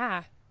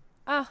 Yeah.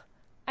 Oh,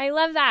 I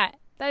love that.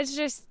 That's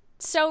just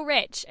so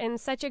rich and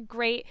such a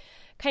great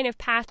kind of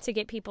path to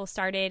get people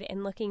started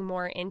and looking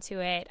more into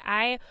it.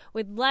 I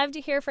would love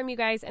to hear from you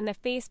guys in the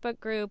Facebook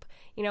group,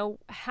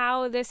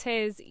 how this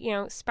has,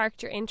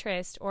 sparked your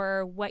interest,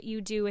 or what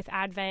you do with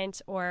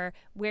Advent, or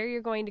where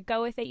you're going to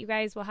go with it. You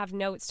guys will have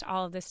notes to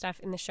all of this stuff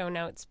in the show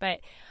notes, but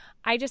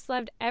I just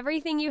loved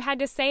everything you had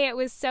to say. It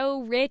was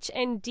so rich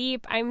and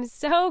deep. I'm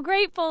so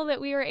grateful that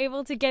we were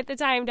able to get the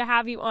time to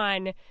have you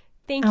on.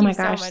 Thank you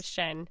so much,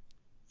 Jenn.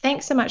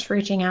 Thanks so much for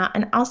reaching out.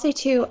 And I'll say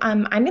too,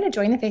 I'm going to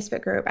join the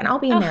Facebook group and I'll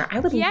be in there. I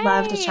would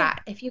love to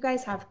chat. If you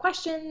guys have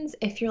questions,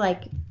 if you're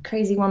like,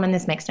 crazy woman,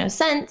 this makes no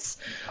sense,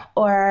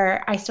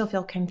 or I still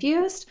feel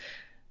confused,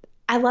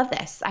 I love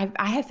this.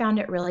 I have found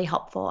it really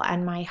helpful.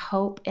 And my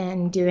hope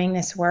in doing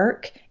this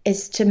work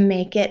is to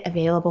make it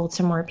available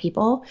to more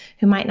people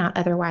who might not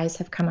otherwise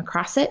have come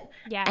across it.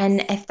 Yes.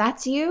 And if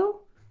that's you,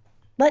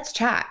 let's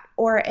chat.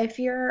 Or if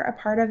you're a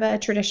part of a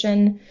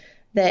tradition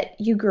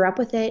that you grew up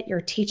with it,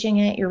 you're teaching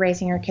it, you're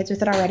raising your kids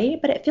with it already,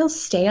 but it feels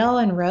stale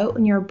and rote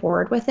and you're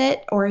bored with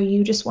it, or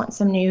you just want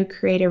some new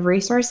creative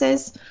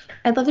resources,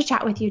 I'd love to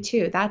chat with you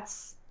too.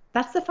 That's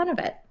the fun of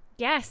it.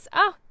 Yes.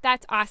 Oh,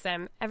 that's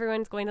awesome.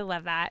 Everyone's going to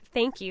love that.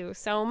 Thank you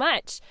so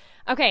much.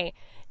 Okay,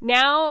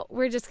 now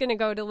we're just going to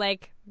go to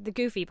like the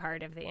goofy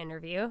part of the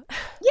interview.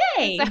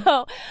 Yay!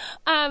 So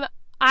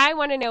I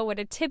want to know what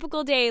a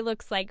typical day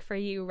looks like for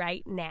you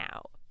right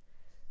now.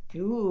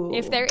 Ooh,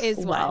 if there is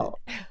one.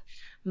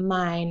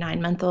 My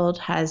 9-month-old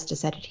has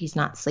decided he's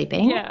not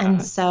sleeping. Yeah.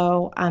 And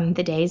so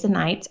the days and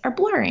nights are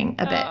blurring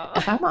a bit,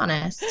 if I'm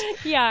honest.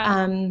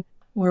 Yeah.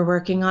 We're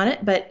working on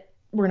it, but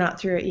we're not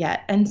through it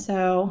yet. And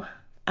so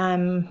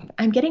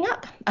I'm getting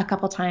up a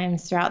couple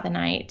times throughout the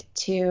night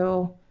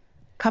to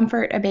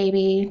comfort a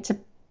baby, to,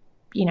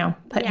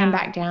 put him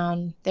back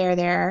down.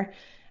 There.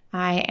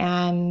 I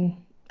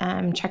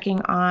am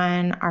checking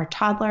on our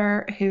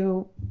toddler,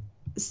 who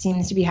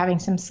seems to be having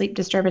some sleep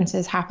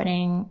disturbances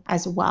happening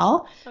as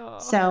well. Oh.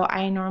 So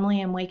I normally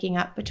am waking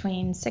up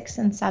between 6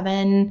 and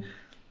 7,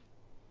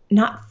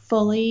 not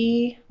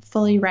fully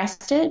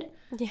rested,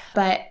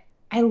 but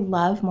I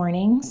love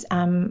mornings.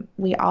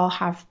 We all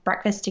have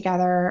breakfast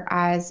together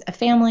as a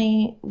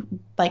family.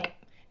 Like,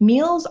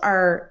 meals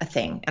are a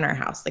thing in our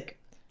house. Like,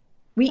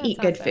 we eat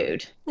good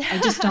food. I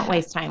just don't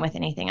waste time with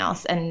anything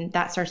else. And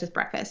that starts with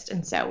breakfast.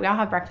 And so we all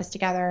have breakfast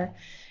together.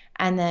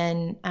 And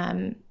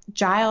then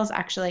Giles,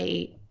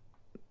 actually,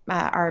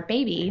 our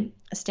baby,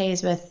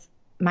 stays with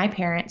my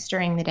parents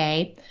during the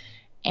day.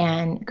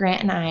 And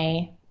Grant and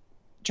I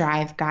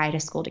drive Guy to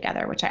school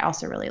together, which I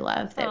also really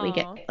love, that we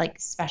get like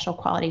special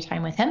quality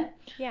time with him.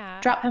 Yeah.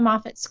 Drop him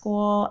off at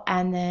school.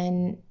 And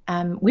then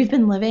we've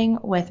been living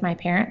with my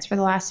parents for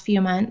the last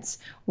few months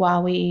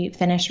while we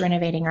finish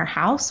renovating our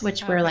house,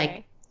 which we're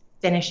like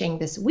finishing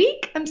this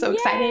week. I'm so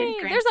excited.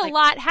 Grant's There's a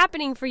lot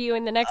happening for you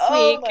in the next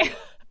week. My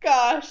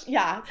gosh.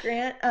 Yeah.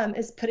 Grant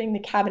is putting the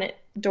cabinet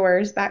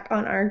doors back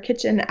on our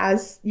kitchen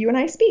as you and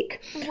I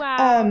speak.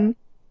 Wow.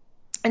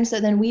 And so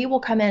then we will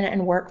come in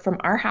and work from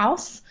our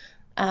house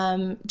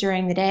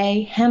during the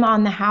day, him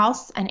on the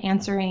house and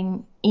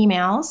answering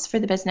emails for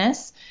the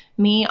business,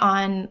 me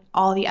on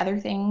all the other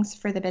things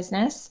for the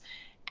business.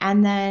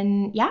 And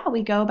then,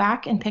 we go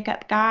back and pick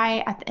up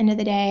Guy at the end of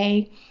the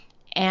day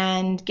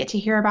and get to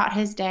hear about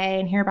his day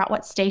and hear about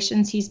what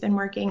stations he's been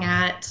working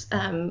at,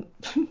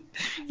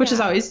 which is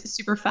always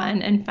super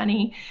fun and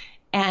funny.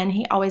 And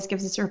he always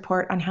gives us a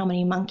report on how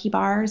many monkey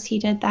bars he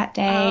did that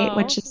day,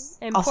 which is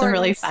also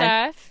really fun.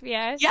 Stuff.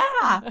 Yes.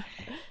 Yeah.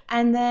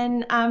 And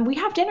then we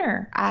have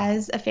dinner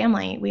as a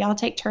family. We all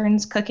take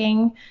turns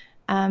cooking,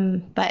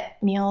 but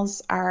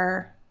meals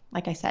are,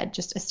 like I said,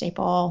 just a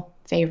staple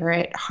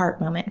favorite heart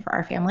moment for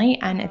our family.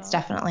 And it's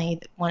definitely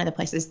one of the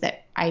places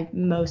that I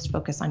most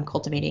focus on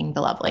cultivating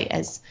the lovely,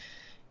 is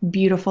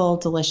beautiful,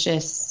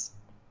 delicious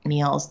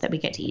meals that we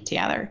get to eat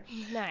together.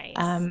 Nice.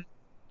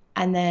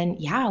 And then,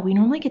 we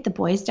normally get the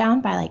boys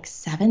down by like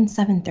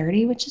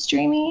 7:30, which is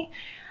dreamy.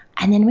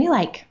 And then we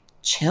like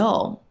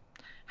chill,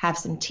 have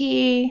some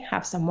tea,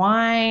 have some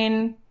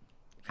wine.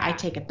 I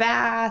take a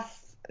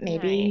bath.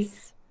 Maybe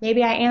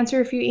I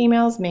answer a few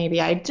emails. Maybe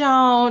I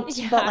don't.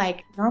 Yeah. But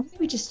like, normally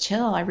we just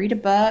chill. I read a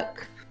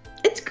book.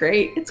 It's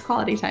great. It's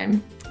quality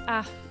time.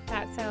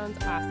 That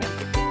sounds awesome.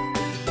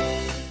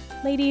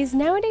 Ladies,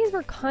 nowadays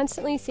we're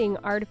constantly seeing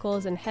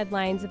articles and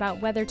headlines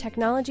about whether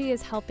technology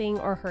is helping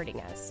or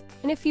hurting us.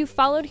 And if you've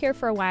followed here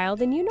for a while,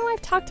 then you know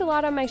I've talked a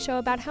lot on my show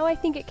about how I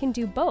think it can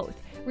do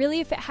both.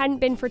 Really, if it hadn't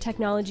been for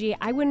technology,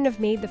 I wouldn't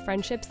have made the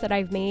friendships that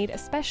I've made,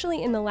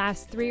 especially in the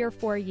last 3 or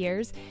 4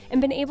 years,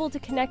 and been able to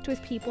connect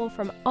with people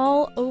from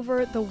all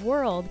over the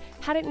world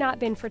had it not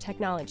been for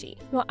technology.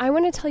 Well, I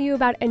want to tell you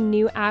about a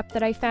new app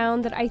that I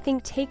found that I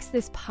think takes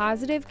this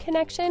positive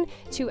connection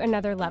to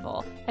another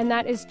level, and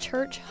that is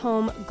Church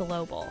Home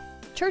Global.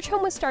 Church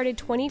Home was started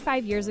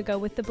 25 years ago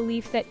with the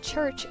belief that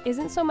church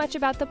isn't so much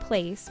about the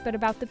place, but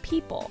about the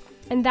people.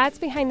 And that's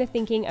behind the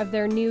thinking of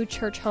their new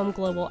Church Home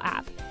Global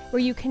app, where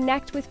you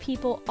connect with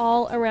people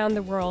all around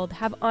the world,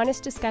 have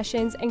honest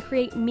discussions, and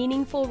create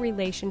meaningful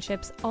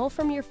relationships all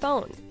from your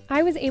phone.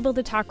 I was able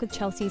to talk with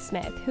Chelsea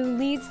Smith, who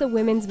leads the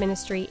women's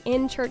ministry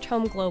in Church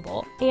Home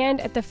Global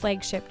and at the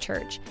flagship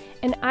church.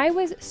 And I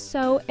was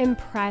so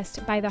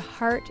impressed by the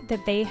heart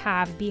that they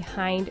have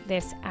behind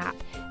this app.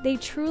 They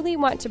truly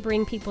want to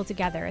bring people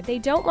together. They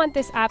don't want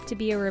this app to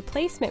be a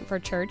replacement for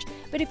church,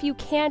 but if you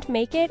can't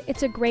make it,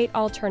 it's a great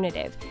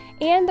alternative.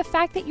 And the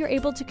fact that you're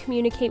able to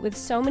communicate with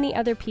so many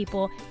other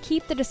people,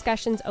 keep the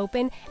discussions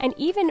open, and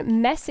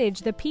even message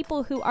the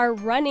people who are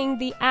running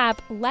the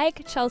app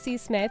like Chelsea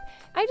Smith,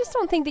 I just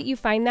don't think that you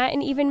find that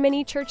in even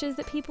many churches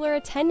that people are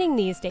attending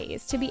these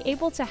days. To be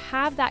able to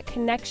have that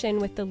connection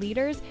with the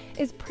leaders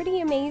is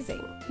pretty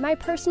amazing. My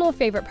personal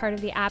favorite part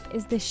of the app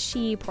is the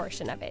she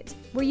portion of it,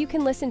 where you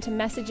can listen to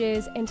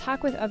messages and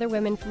talk with other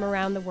women from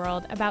around the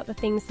world about the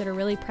things that are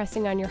really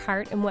pressing on your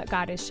heart and what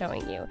God is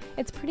showing you.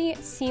 It's pretty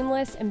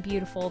seamless and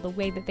beautiful the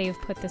way that they've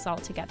put this all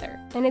together.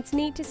 And it's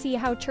neat to see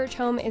how Church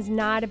Home is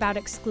not about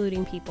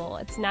excluding people.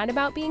 It's not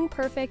about being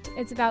perfect.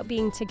 It's about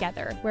being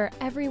together, where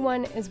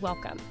everyone is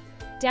welcome.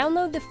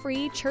 Download the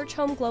free Church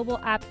Home Global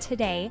app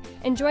today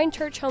and join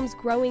Church Home's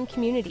growing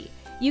community.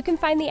 You can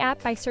find the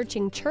app by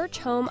searching Church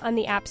Home on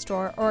the App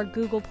Store or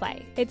Google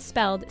Play. It's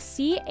spelled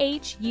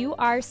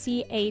CHURCHOME,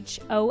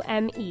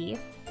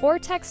 or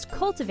text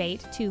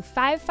Cultivate to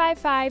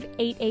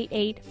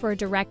 555-888 for a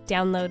direct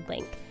download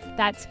link.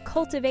 That's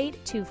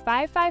Cultivate to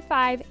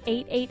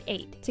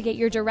 555-888 to get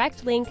your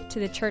direct link to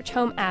the Church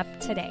Home app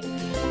today.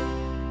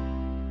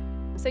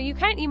 So you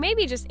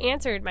maybe just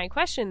answered my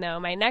question, though.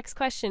 My next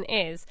question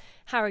is,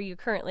 how are you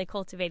currently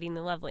cultivating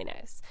the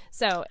loveliness?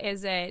 So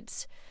is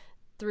it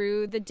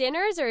through the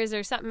dinners, or is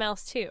there something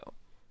else too?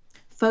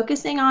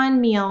 Focusing on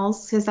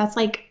meals, because that's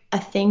like a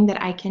thing that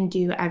I can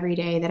do every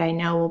day that I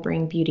know will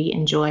bring beauty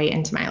and joy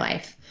into my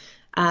life.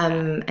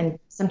 And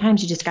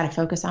sometimes you just got to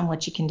focus on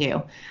what you can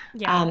do.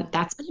 Yeah.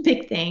 That's been a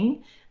big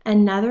thing.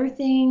 Another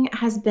thing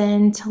has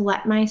been to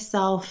let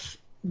myself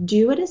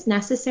do what is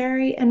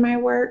necessary in my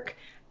work.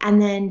 And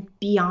then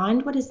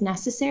beyond what is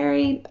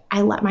necessary,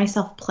 I let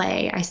myself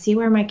play. I see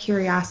where my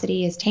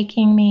curiosity is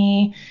taking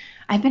me.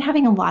 I've been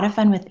having a lot of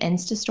fun with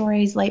Insta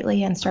stories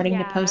lately and starting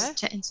to post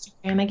to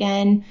Instagram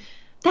again.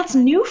 That's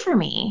new for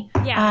me.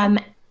 Yeah.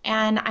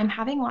 And I'm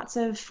having lots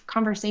of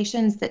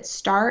conversations that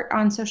start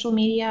on social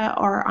media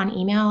or on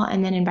email,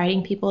 and then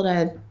inviting people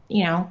to,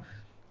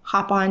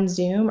 hop on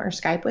Zoom or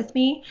Skype with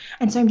me.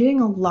 And so I'm doing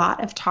a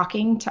lot of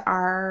talking to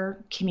our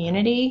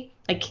community,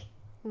 like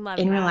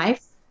in real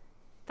life.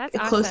 That's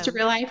awesome. Close to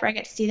real life, where I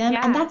get to see them.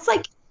 Yeah. And that's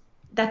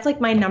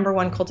like my number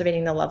one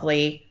cultivating the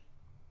lovely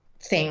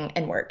thing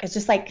in work. It's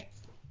just like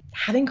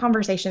having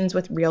conversations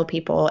with real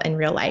people in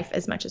real life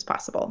as much as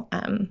possible.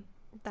 Awesome.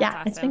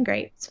 It's been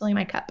great. It's filling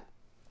my cup.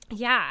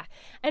 Yeah.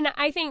 And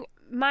I think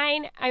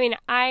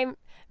I'm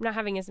not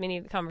having as many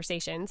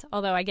conversations,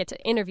 although I get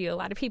to interview a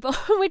lot of people,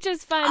 which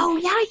is fun. Oh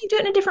yeah, you do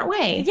it in a different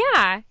way.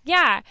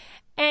 Yeah.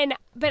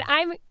 But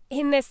I'm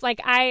in this, like,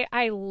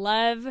 I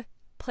love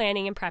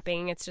planning and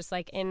prepping. It's just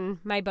like in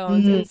my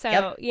bones. Mm-hmm. And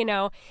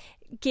so,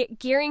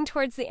 gearing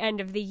towards the end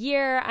of the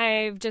year,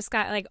 I've just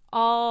got like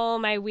all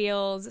my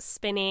wheels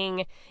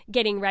spinning,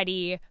 getting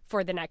ready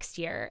for the next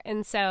year.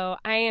 And so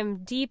I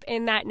am deep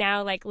in that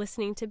now, like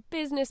listening to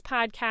business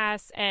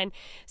podcasts and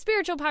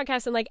spiritual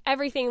podcasts and like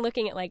everything,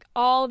 looking at like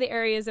all the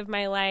areas of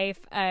my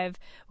life of,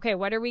 okay,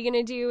 what are we going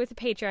to do with the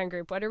Patreon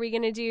group? What are we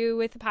going to do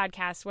with the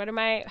podcast?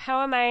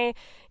 How am I,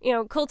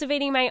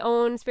 cultivating my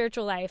own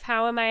spiritual life?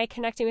 How am I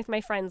connecting with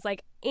my friends?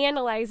 Like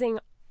analyzing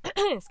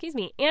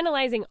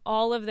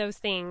all of those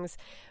things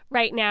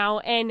right now.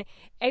 And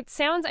it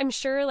sounds, I'm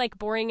sure, like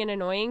boring and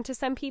annoying to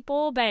some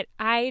people, but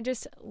I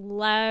just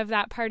love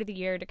that part of the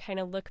year to kind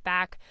of look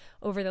back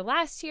over the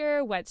last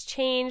year, what's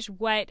changed,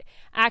 what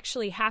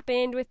actually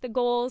happened with the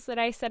goals that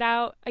I set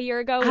out a year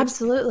ago.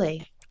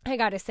 Absolutely. I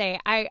gotta say,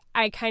 I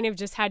kind of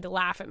just had to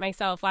laugh at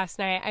myself last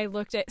night. I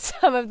looked at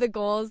some of the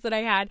goals that I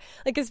had,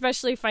 like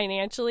especially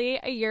financially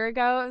a year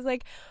ago. I was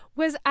like,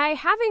 was I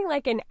having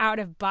like an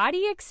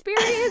out-of-body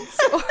experience?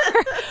 Or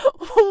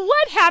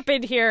what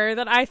happened here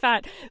that I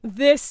thought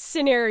this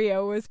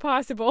scenario was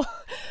possible?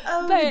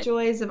 Oh, the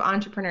joys of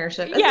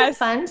entrepreneurship. Isn't it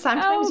fun?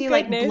 Sometimes you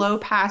like blow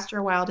past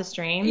your wildest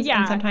dreams. Yeah.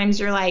 And sometimes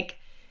you're like,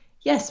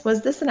 yes,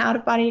 was this an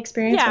out-of-body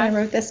experience when I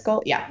wrote this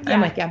goal? Yeah,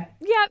 I'm with you.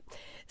 Yep.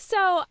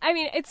 So, I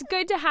mean, it's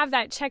good to have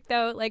that check,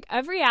 though, like,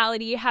 of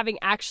reality, having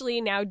actually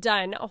now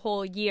done a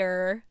whole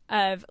year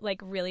of,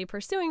 like, really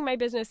pursuing my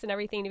business and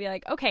everything, to be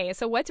like, okay,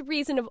 so what's a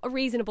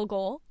reasonable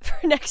goal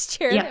for next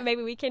year that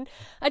maybe we can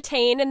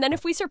attain? And then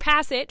if we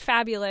surpass it,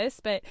 fabulous.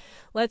 But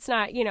let's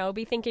not,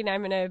 be thinking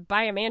I'm going to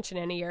buy a mansion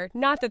in a year.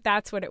 Not that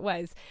that's what it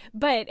was,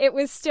 but it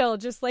was still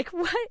just like,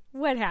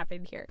 what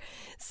happened here?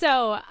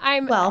 So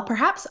Well,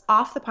 perhaps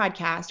off the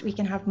podcast, we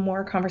can have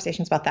more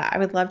conversations about that. I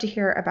would love to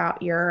hear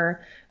about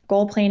your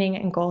goal planning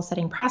and goal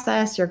setting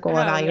process, your goal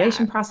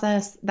evaluation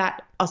process.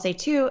 That I'll say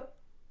too.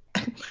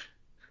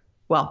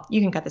 Well, you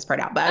can cut this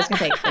part out, but I was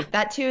going to say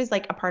that too is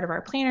like a part of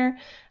our planner.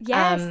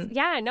 Yes.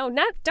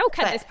 Don't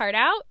cut this part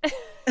out.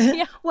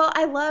 Yeah. Well,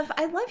 I love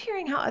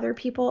hearing how other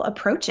people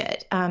approach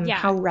it.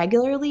 How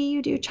regularly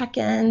you do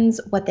check-ins,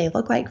 what they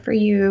look like for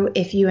you,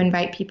 if you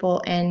invite people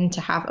in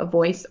to have a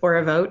voice or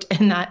a vote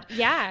in that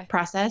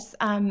process.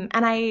 And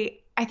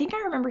I think I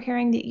remember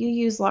hearing that you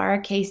use Laura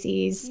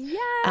Casey's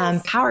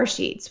power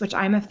sheets, which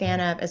I'm a fan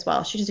of as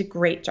well. She does a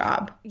great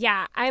job.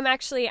 Yeah,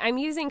 I'm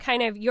using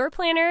kind of your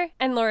planner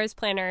and Laura's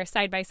planner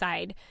side by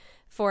side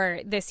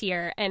for this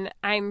year. And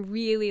I'm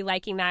really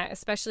liking that,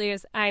 especially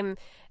as I'm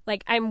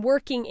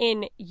working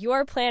in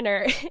your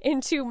planner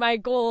into my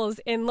goals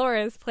in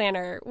Laura's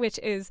planner, which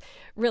is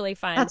really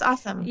fun. That's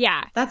awesome.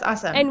 Yeah. That's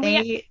awesome. And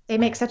they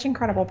make such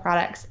incredible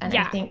products. And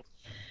I think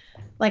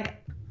like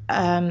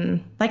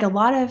a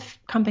lot of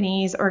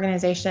companies,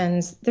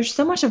 organizations, there's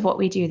so much of what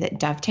we do that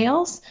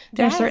dovetails.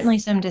 There are certainly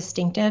some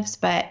distinctives,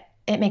 but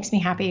it makes me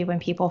happy when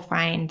people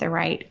find the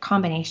right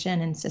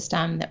combination and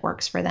system that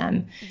works for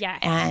them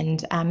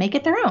and make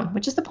it their own,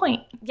 which is the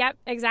point. Yep,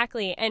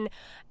 exactly. And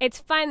it's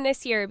fun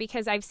this year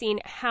because I've seen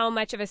how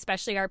much of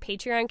especially our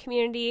Patreon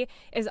community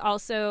is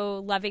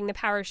also loving the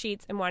power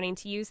sheets and wanting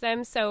to use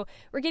them. So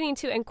we're getting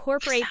to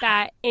incorporate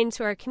that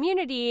into our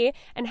community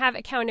and have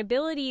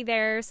accountability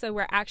there. So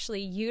we're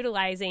actually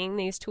utilizing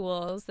these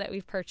tools that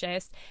we've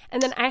purchased. And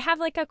then I have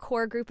like a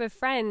core group of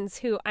friends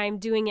who I'm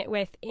doing it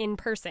with in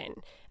person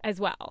as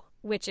well,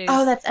 which is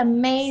that's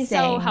amazing.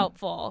 So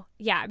helpful.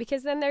 Yeah,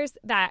 because then there's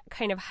that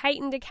kind of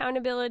heightened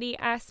accountability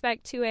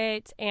aspect to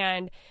it.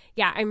 And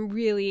yeah, I'm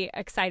really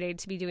excited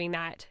to be doing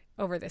that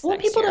over this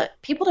next year.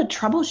 People to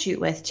troubleshoot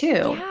with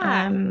too.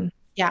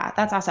 Yeah,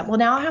 that's awesome. Well,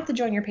 now I'll have to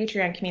join your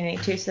Patreon community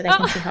too, so they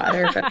can see how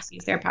other folks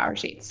use their power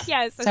sheets.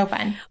 Yes. So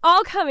fun.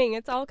 All coming.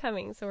 It's all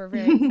coming. So we're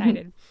very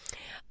excited.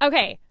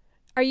 Okay.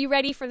 Are you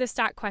ready for the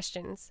stock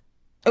questions?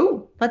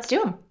 Oh, let's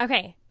do them.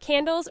 Okay.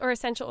 Candles or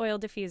essential oil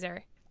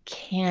diffuser?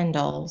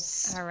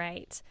 Candles. All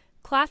right.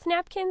 Cloth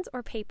napkins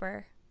or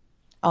paper?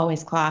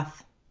 Always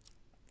cloth.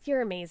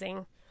 You're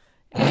amazing.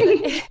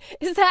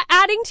 Is that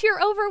adding to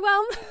your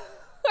overwhelm?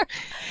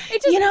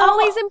 It just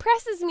always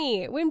impresses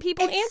me when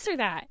people answer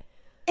that.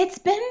 It's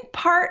been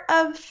part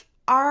of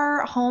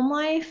our home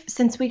life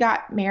since we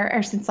got married,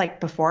 or since like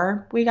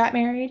before we got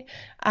married.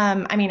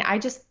 I mean,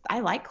 I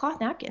like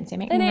cloth napkins. They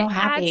make me real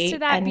happy. And it adds to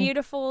that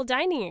beautiful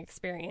dining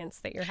experience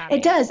that you're having.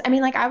 It does. I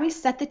mean, like I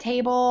always set the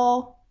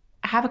table,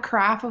 have a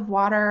carafe of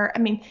water. I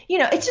mean,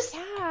 it's just,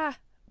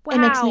 it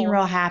makes me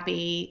real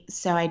happy.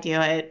 So I do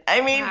it.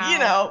 I mean,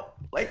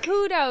 like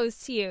kudos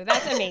to you.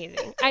 That's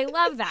amazing. I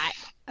love that.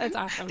 That's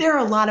awesome. There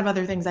are a lot of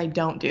other things I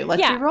don't do.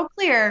 Let's be real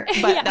clear,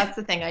 but that's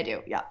the thing I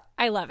do. Yeah.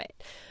 I love it.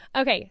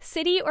 Okay.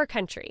 City or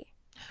country?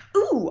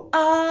 Ooh,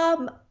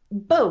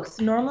 both.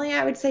 Normally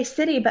I would say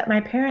city, but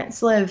my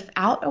parents live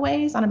out a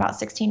ways on about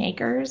 16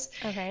 acres.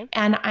 Okay.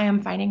 And I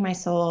am finding my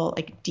soul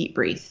like deep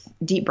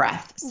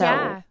breath.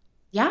 So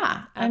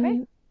yeah.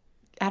 Okay.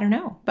 I don't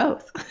know.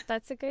 Both.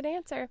 That's a good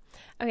answer.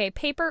 Okay.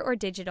 Paper or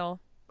digital?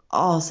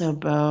 Also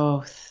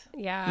both.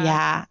 Yeah.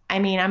 Yeah. I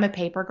mean, I'm a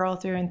paper girl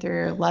through and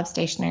through. Love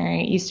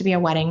stationery. Used to be a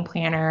wedding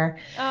planner.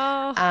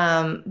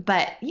 Oh.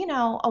 But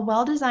a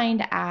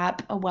well-designed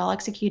app, a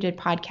well-executed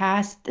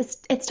podcast,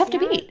 it's tough to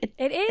beat.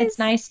 It is. It's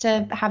nice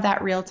to have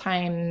that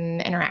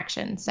real-time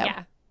interaction. So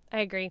yeah, I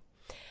agree.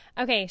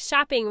 Okay.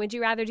 Shopping. Would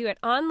you rather do it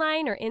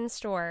online or in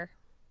store?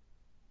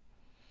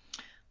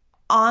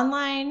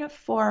 Online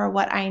for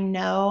what I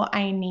know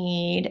I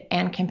need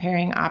and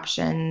comparing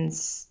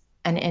options,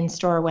 and in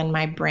store when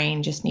my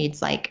brain just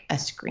needs like a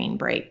screen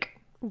break.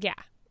 Yeah.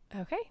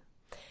 Okay.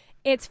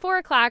 It's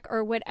 4:00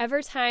 or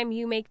whatever time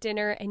you make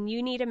dinner and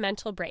you need a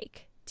mental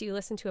break. Do you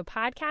listen to a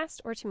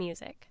podcast or to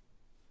music?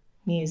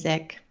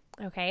 Music.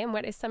 Okay. And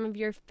what is some of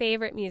your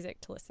favorite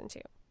music to listen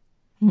to?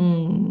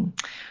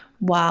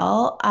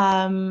 Well,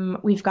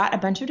 we've got a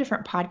bunch of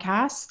different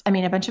podcasts. I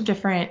mean, a bunch of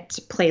different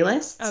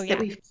playlists that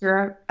we've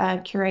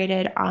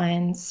curated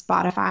on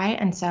Spotify.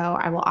 And so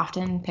I will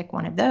often pick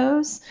one of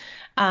those.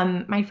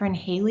 My friend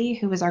Haley,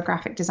 who was our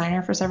graphic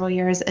designer for several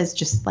years, is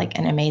just like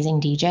an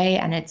amazing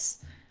DJ. And it's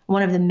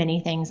one of the many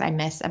things I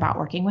miss about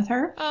working with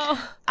her.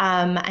 Oh.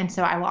 And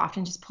so I will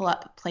often just pull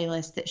up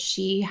playlists that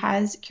she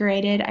has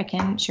curated. I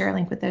can share a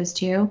link with those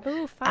too.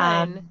 Ooh,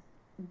 fun.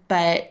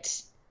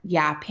 But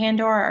yeah,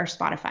 Pandora or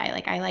Spotify.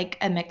 Like I like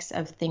a mix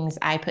of things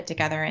I put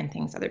together and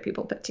things other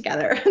people put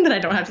together that I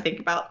don't have to think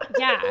about.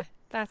 Yeah,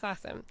 that's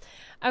awesome.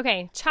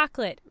 Okay,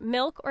 chocolate,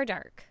 milk or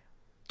dark?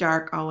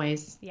 dark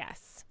always.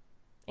 Yes.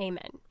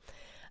 Amen.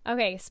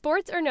 Okay,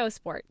 sports or no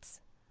sports?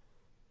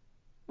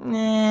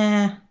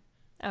 Nah.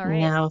 All right.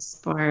 No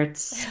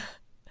sports.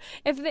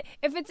 If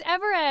it's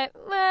ever I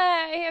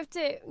have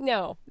to,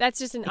 no, that's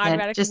just an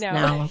automatic just no.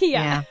 no.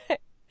 Yeah.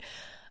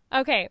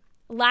 Okay,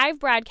 live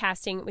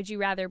broadcasting. Would you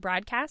rather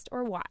broadcast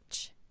or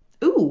watch?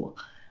 Ooh.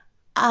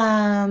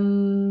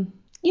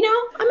 You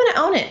know, I'm going to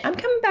own it. I'm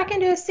coming back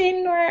into a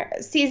season where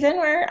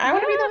I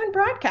want to be the one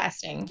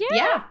broadcasting.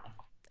 Yeah.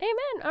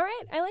 Amen. All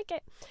right. I like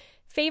it.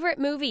 Favorite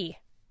movie?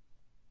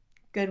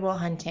 Good Will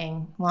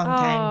Hunting. Long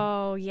time.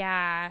 Oh,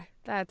 yeah.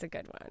 That's a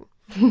good one.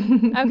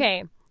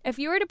 Okay. If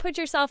you were to put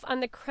yourself on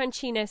the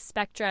crunchiness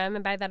spectrum,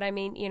 and by that I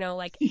mean,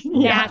 like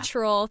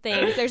natural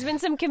things. There's been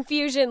some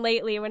confusion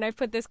lately when I've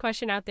put this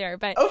question out there.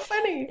 But oh,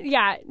 funny.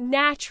 Yeah,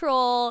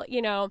 natural,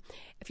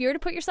 if you were to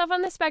put yourself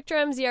on the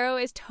spectrum, 0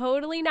 is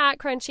totally not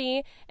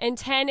crunchy, and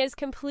 10 is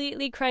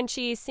completely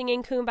crunchy,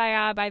 singing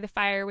Kumbaya by the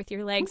fire with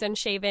your legs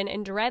unshaven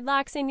and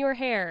dreadlocks in your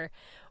hair.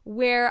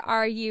 Where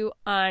are you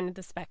on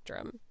the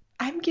spectrum?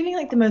 I'm giving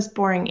like the most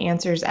boring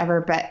answers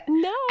ever, but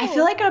no. I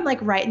feel like I'm like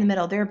right in the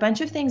middle. There are a bunch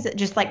of things that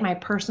just like my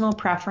personal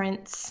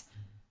preference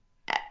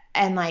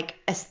and like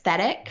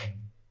aesthetic,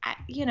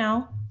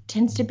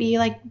 tends to be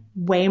like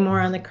way more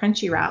on the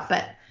crunchy route,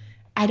 but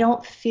I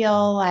don't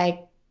feel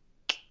like,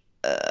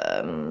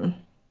 I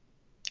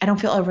don't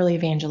feel overly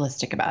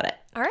evangelistic about it.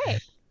 All right.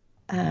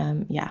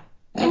 Yeah.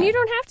 And you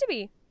don't have to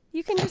be.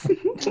 You can just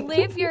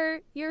live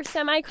your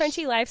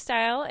semi-crunchy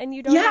lifestyle, and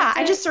you don't. Yeah, have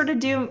to... I just sort of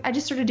do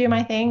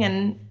my thing,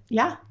 and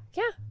yeah.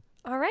 Yeah.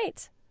 All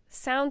right.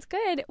 Sounds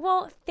good.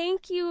 Well,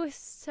 thank you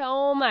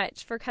so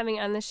much for coming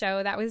on the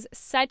show. That was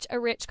such a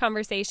rich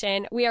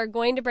conversation. We are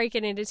going to break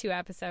it into 2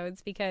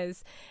 episodes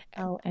because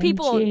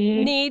people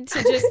need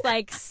to just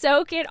like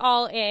soak it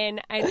all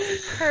in.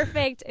 It's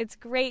perfect. It's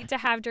great to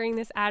have during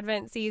this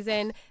Advent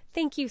season.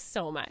 Thank you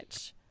so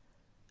much.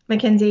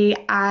 Mackenzie,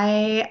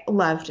 I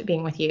loved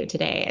being with you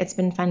today. It's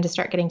been fun to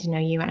start getting to know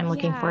you, and I'm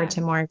looking forward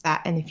to more of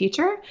that in the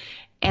future.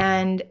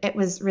 And it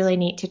was really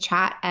neat to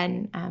chat,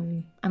 and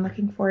I'm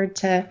looking forward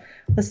to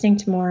listening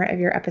to more of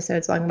your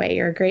episodes along the way.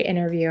 You're a great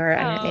interviewer,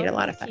 and it made it a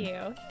lot of fun.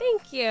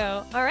 Thank you.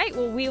 All right.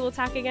 Well, we will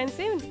talk again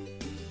soon.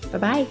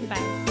 Bye-bye.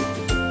 Bye.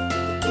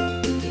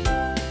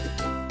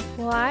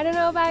 Well, I don't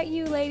know about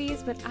you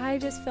ladies, but I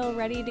just feel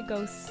ready to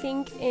go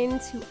sink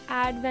into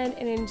Advent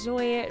and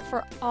enjoy it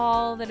for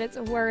all that it's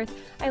worth.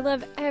 I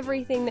love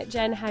everything that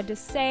Jenn had to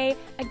say.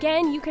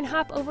 Again, you can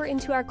hop over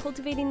into our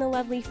Cultivating the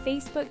Lovely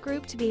Facebook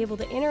group to be able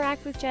to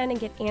interact with Jenn and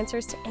get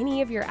answers to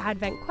any of your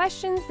Advent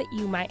questions that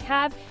you might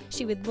have.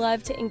 She would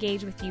love to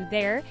engage with you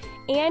there.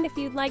 And if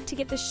you'd like to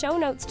get the show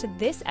notes to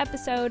this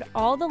episode,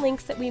 all the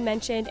links that we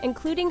mentioned,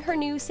 including her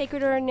new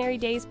Sacred Ordinary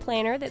Days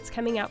planner that's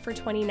coming out for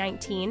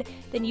 2019,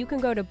 then you can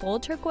go to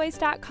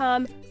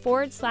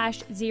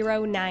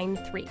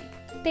boldturquoise.com/093.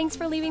 Thanks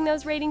for leaving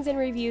those ratings and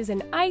reviews in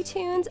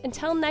iTunes.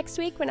 Until next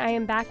week when I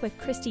am back with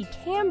Christy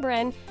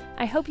Cambron,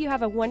 I hope you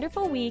have a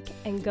wonderful week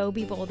and go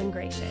be bold and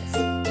gracious.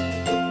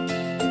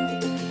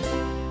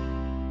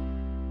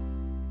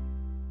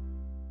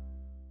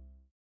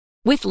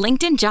 With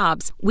LinkedIn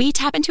Jobs, we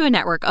tap into a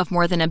network of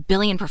more than 1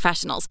 billion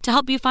professionals to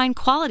help you find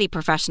quality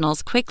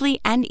professionals quickly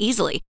and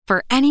easily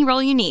for any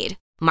role you need.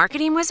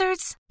 Marketing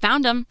wizards?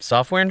 Found them.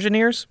 Software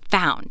engineers?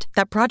 Found.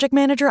 That project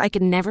manager I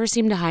could never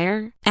seem to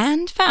hire?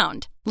 And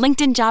found.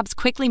 LinkedIn Jobs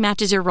quickly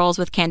matches your roles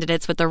with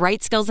candidates with the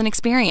right skills and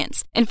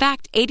experience. In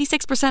fact,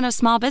 86% of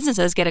small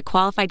businesses get a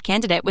qualified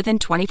candidate within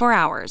 24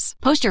 hours.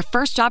 Post your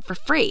first job for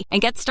free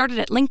and get started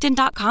at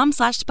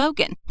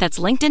linkedin.com/spoken. That's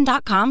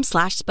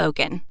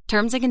linkedin.com/spoken.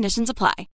 Terms and conditions apply.